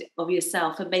photos of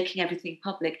yourself and making everything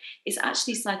public, it's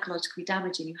actually psychologically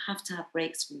damaging. You have to have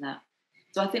breaks from that.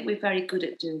 So I think we're very good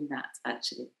at doing that,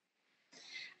 actually.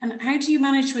 And how do you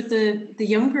manage with the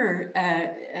younger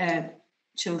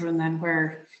children then,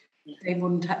 where they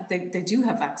wouldn't they do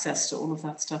have access to all of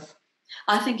that stuff?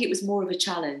 I think it was more of a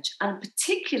challenge, and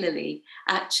particularly,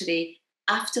 actually,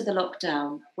 after the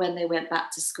lockdown, when they went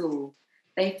back to school,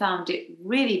 they found it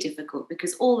really difficult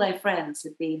because all their friends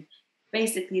had been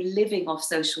basically living off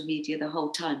social media the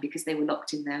whole time because they were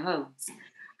locked in their homes.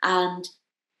 And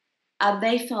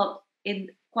they felt in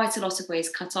quite a lot of ways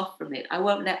cut off from it. I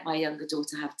won't let my younger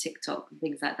daughter have TikTok and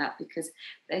things like that because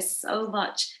there's so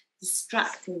much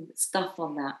distracting stuff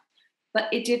on that. But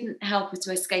it didn't help her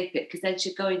to escape it because then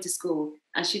she'd go into school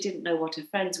and she didn't know what her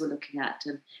friends were looking at,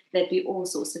 and there'd be all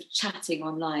sorts of chatting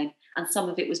online, and some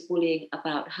of it was bullying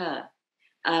about her.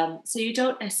 So you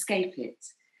don't escape it.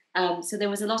 So there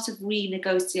was a lot of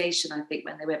renegotiation, I think,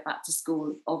 when they went back to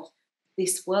school of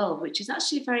this world, which is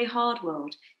actually a very hard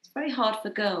world. It's very hard for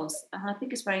girls, and I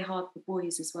think it's very hard for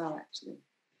boys as well, actually.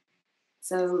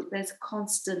 So there's a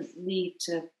constant need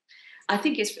to. I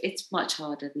think it's much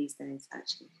harder these days,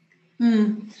 actually.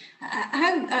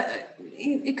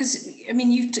 Because I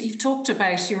mean, you've talked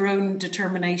about your own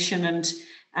determination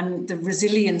and the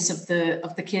resilience of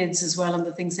the kids as well, and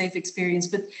the things they've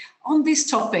experienced. But on this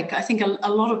topic, I think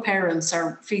a lot of parents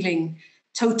are feeling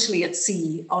totally at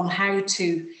sea on how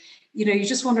to, you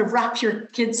just want to wrap your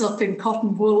kids up in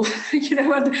cotton wool,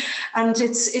 and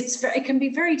it can be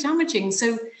very damaging.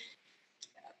 So,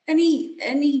 any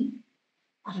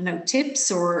I don't know, tips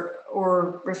or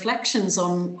reflections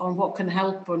on what can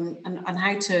help and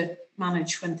how to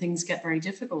manage when things get very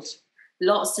difficult?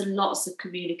 Lots and lots of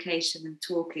communication and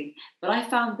talking. But I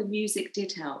found the music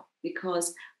did help,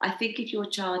 because I think if your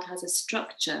child has a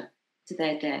structure to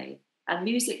their day, and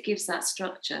music gives that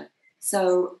structure.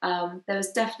 So there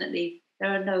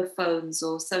are no phones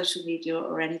or social media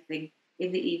or anything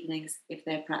in the evenings if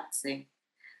they're practicing.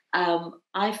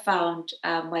 I found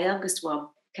my youngest one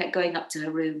kept going up to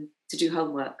her room to do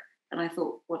homework. And I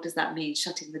thought, what does that mean,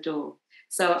 shutting the door?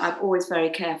 So I'm always very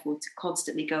careful to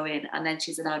constantly go in, and then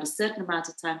she's allowed a certain amount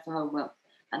of time for homework,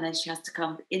 and then she has to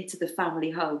come into the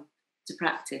family home to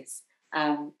practice.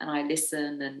 And I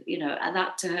listen, and and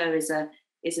that to her is a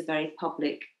very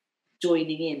public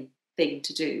joining in thing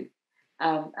to do.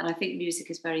 And I think music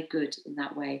is very good in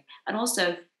that way. And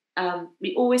also,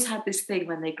 we always had this thing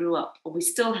when they grew up, or we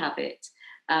still have it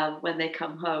when they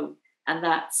come home, and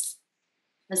that's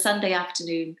a Sunday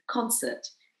afternoon concert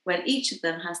when each of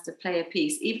them has to play a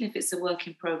piece, even if it's a work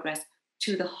in progress,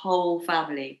 to the whole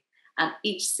family, and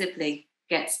each sibling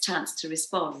gets a chance to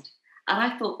respond. And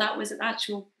I thought that was an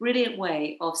actual brilliant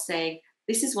way of saying,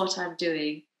 this is what I'm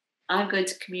doing, I'm going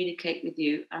to communicate with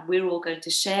you, and we're all going to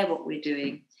share what we're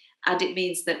doing. And it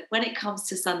means that when it comes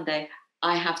to Sunday,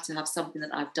 I have to have something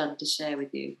that I've done to share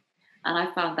with you. And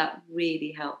I found that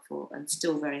really helpful, and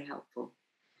still very helpful.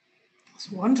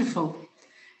 It's wonderful.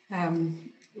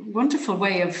 Wonderful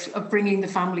way of bringing the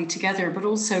family together, but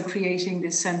also creating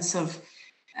this sense of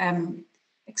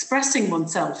expressing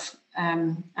oneself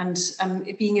and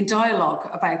being in dialogue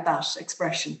about that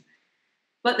expression.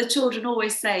 But the children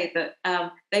always say that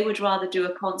they would rather do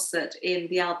a concert in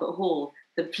the Albert Hall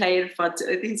than play in front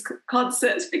of these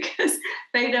concerts, because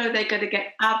they know they're going to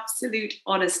get absolute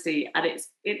honesty, and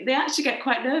they actually get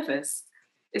quite nervous.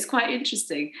 It's quite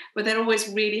interesting, but they're always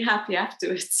really happy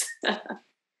afterwards.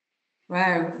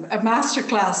 Wow, a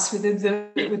masterclass within the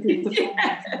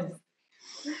Yeah.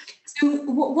 So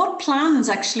what plans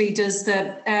actually does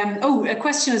a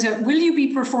question is, will you be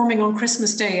performing on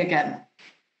Christmas Day again?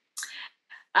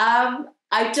 I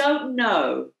don't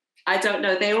know.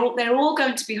 They're all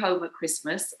going to be home at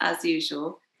Christmas as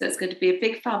usual. So it's going to be a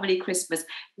big family Christmas.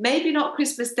 Maybe not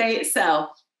Christmas Day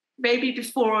itself, maybe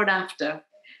before and after,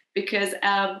 because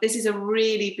this is a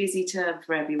really busy term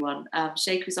for everyone.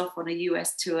 Sheiku's off on a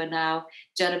US tour now.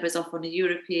 Jennifer's off on a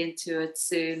European tour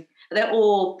soon. They're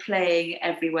all playing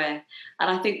everywhere. And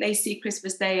I think they see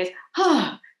Christmas Day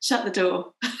as, shut the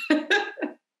door.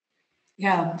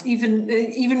 Yeah,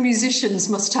 even musicians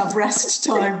must have rest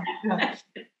time. Yeah.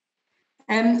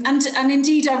 And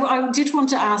indeed, I did want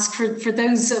to ask for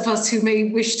those of us who may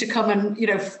wish to come and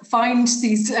find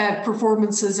these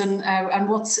performances and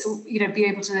what's be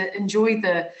able to enjoy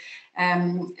the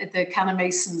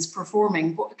Kanneh-Masons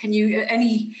performing. Can you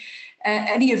any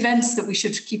events that we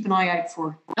should keep an eye out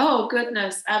for? Oh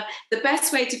goodness! The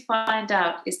best way to find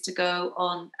out is to go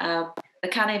on the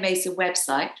Kanneh-Mason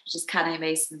website, which is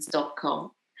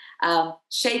kannehmasons.com.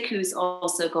 Sheiku's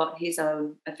also got his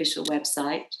own official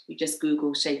website. You just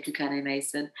Google Sheiku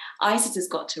Kanneh-Mason. Isis has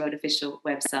got her own official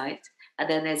website, and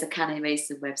then there's a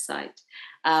Kanneh-Mason website,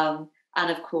 and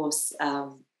of course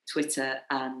Twitter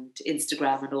and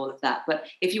Instagram and all of that. But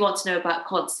if you want to know about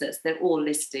concerts, they're all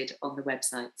listed on the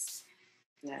websites.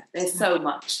 Yeah, there's so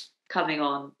much coming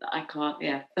on that I can't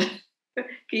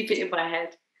keep it in my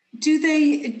head.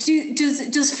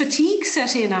 Does fatigue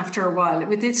set in after a while?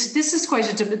 With this is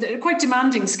quite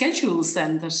demanding schedules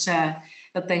then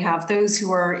that they have, those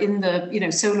who are in the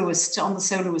on the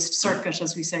soloist circuit,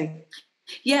 as we say.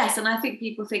 Yes, and I think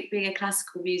people think being a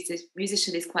classical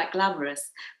musician is quite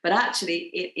glamorous, but actually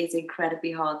it is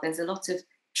incredibly hard. There's a lot of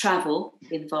travel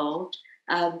involved,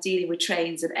 dealing with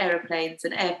trains and aeroplanes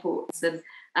and airports, and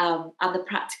the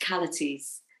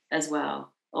practicalities as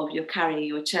well of you're carrying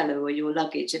your cello or your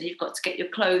luggage, and you've got to get your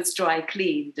clothes dry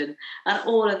cleaned and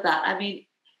all of that. I mean,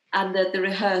 and the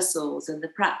rehearsals and the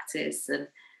practice, and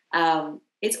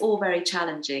it's all very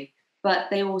challenging.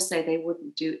 But they all say they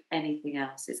wouldn't do anything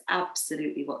else. It's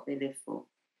absolutely what they live for.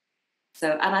 So,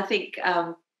 and I think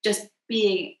just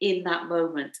being in that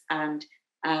moment and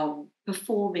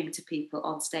performing to people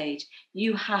on stage,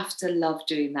 you have to love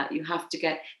doing that. You have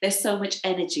to there's so much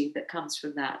energy that comes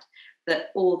from that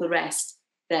all the rest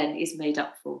then is made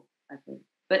up for, I think.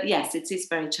 But yes, it is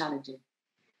very challenging.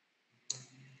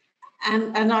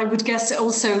 And I would guess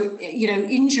also,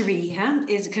 injury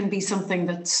can be something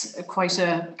that's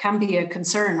can be a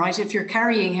concern, right? If you're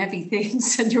carrying heavy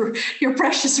things and your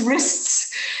precious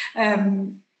wrists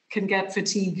can get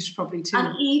fatigued probably too.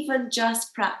 And even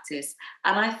just practice.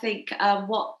 And I think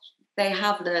what they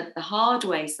have learned the hard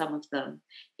way, some of them,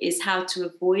 is how to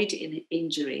avoid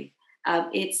injury.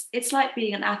 It's like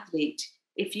being an athlete.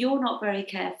 If you're not very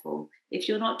careful, if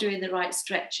you're not doing the right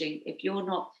stretching, if you're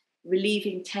not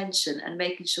relieving tension and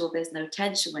making sure there's no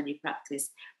tension when you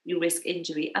practice, you risk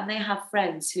injury. And they have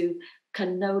friends who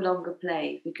can no longer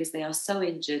play because they are so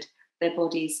injured, their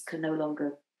bodies can no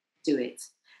longer do it.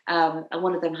 And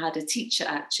one of them had a teacher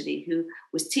actually who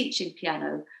was teaching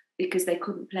piano because they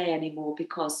couldn't play anymore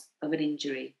because of an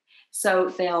injury.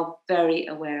 So they are very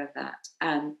aware of that,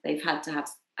 and they've had to have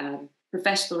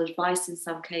professional advice in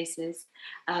some cases,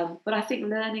 but I think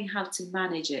learning how to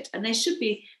manage it, and there should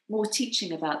be more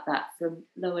teaching about that from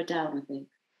lower down, I think.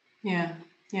 Yeah.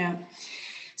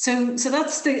 So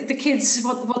that's the kids,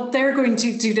 what they're going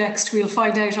to do next, we'll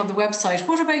find out on the website.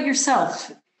 What about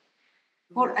yourself?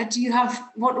 What do you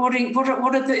have?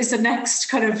 Is the next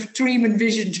kind of dream and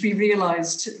vision to be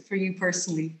realised for you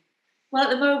personally? Well, at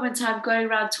the moment, I'm going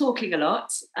around talking a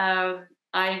lot.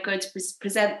 I'm going to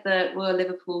present the Royal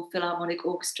Liverpool Philharmonic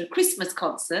Orchestra Christmas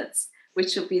concerts,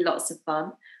 which will be lots of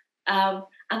fun. And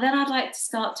then I'd like to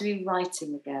start doing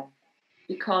writing again,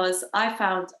 because I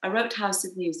wrote House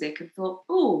of Music and thought,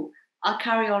 I'll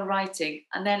carry on writing.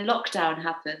 And then lockdown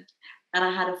happened,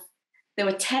 and there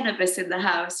were 10 of us in the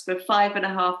house for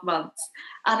 5.5 months,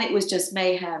 and it was just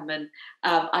mayhem, and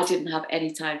I didn't have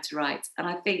any time to write. And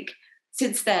I think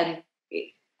since then,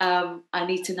 I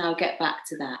need to now get back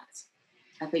to that.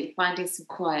 I think finding some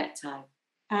quiet time.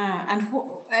 And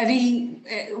what are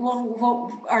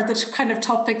the kind of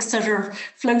topics that are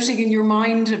floating in your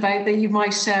mind about that you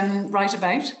might write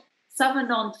about? Some are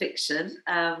non-fiction,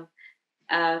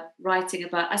 writing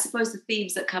about, I suppose, the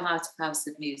themes that come out of House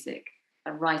of Music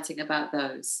and writing about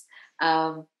those.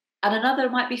 And another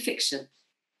might be fiction.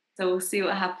 So we'll see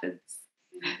what happens.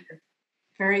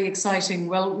 Very exciting.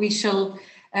 Well, we shall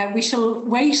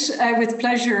wait with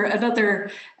pleasure.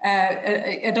 Another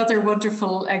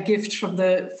wonderful gift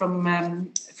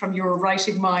from your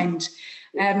writing mind.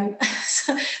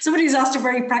 Somebody's asked a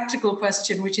very practical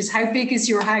question, which is, how big is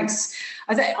your house?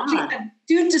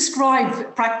 Do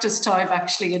describe practice time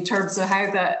actually in terms of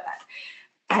how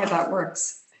that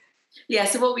works. Yeah.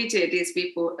 So what we did is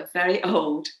we bought a very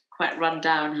old, quite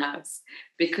run-down house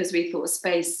because we thought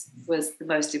space was the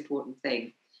most important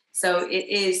thing. So it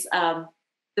is.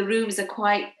 The rooms are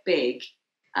quite big,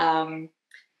 and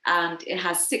it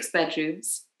has 6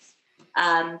 bedrooms,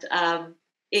 and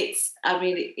it's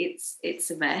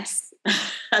a mess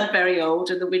and very old,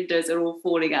 and the windows are all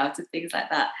falling out and things like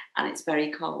that, and it's very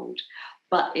cold,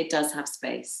 but it does have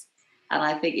space. And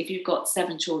I think if you've got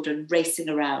 7 children racing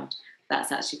around,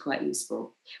 that's actually quite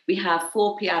useful. We have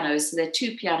 4 pianos, so there are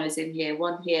 2 pianos in here,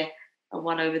 one here and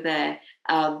one over there,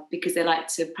 because they like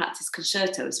to practice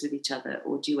concertos with each other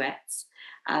or duets.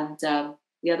 And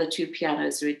the other 2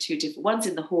 pianos are in 2 different, one's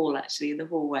in the hall actually, in the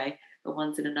hallway, and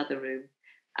one's in another room.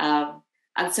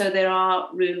 And so there are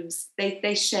rooms,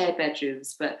 they share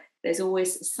bedrooms, but there's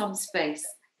always some space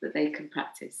that they can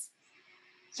practice.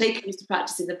 Jake used to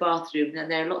practice in the bathroom,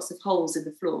 and there are lots of holes in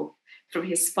the floor from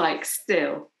his spikes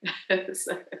still.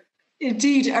 So.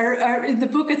 Indeed. In the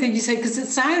book, I think you say, because the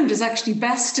sound is actually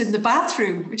best in the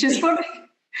bathroom, which is funny.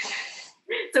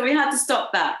 So we had to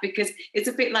stop that because it's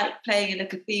a bit like playing in a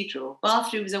cathedral.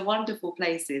 Bathrooms are wonderful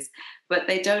places, but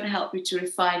they don't help you to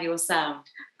refine your sound.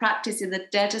 Practice in the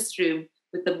deadest room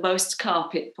with the most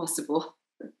carpet possible.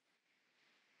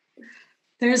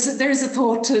 There's a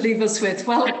thought to leave us with.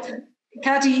 Well,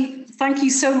 Kadi, thank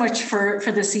you so much for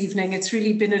this evening. It's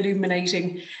really been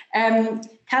illuminating.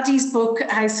 Kadi's book,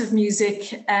 House of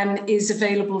Music, is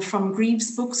available from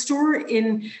Greaves Bookstore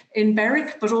in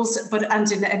Berwick,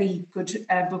 and in any good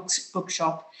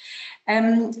bookshop.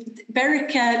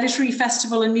 Berwick Literary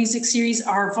Festival and Music Series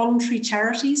are voluntary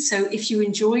charities. So if you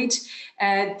enjoyed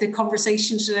the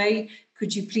conversation today,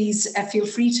 could you please feel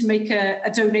free to make a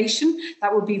donation?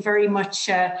 That would be very much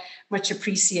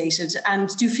appreciated. And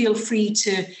do feel free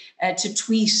to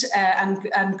tweet and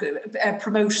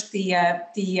promote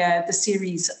the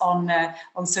series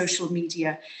on social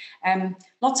media.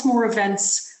 Lots more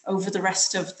events over the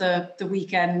rest of the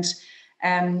weekend.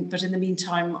 But in the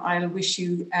meantime, I'll wish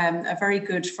you a very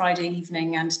good Friday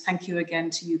evening, and thank you again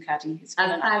to you, Kadi.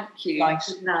 And thank you.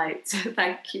 Good night.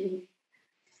 Thank you.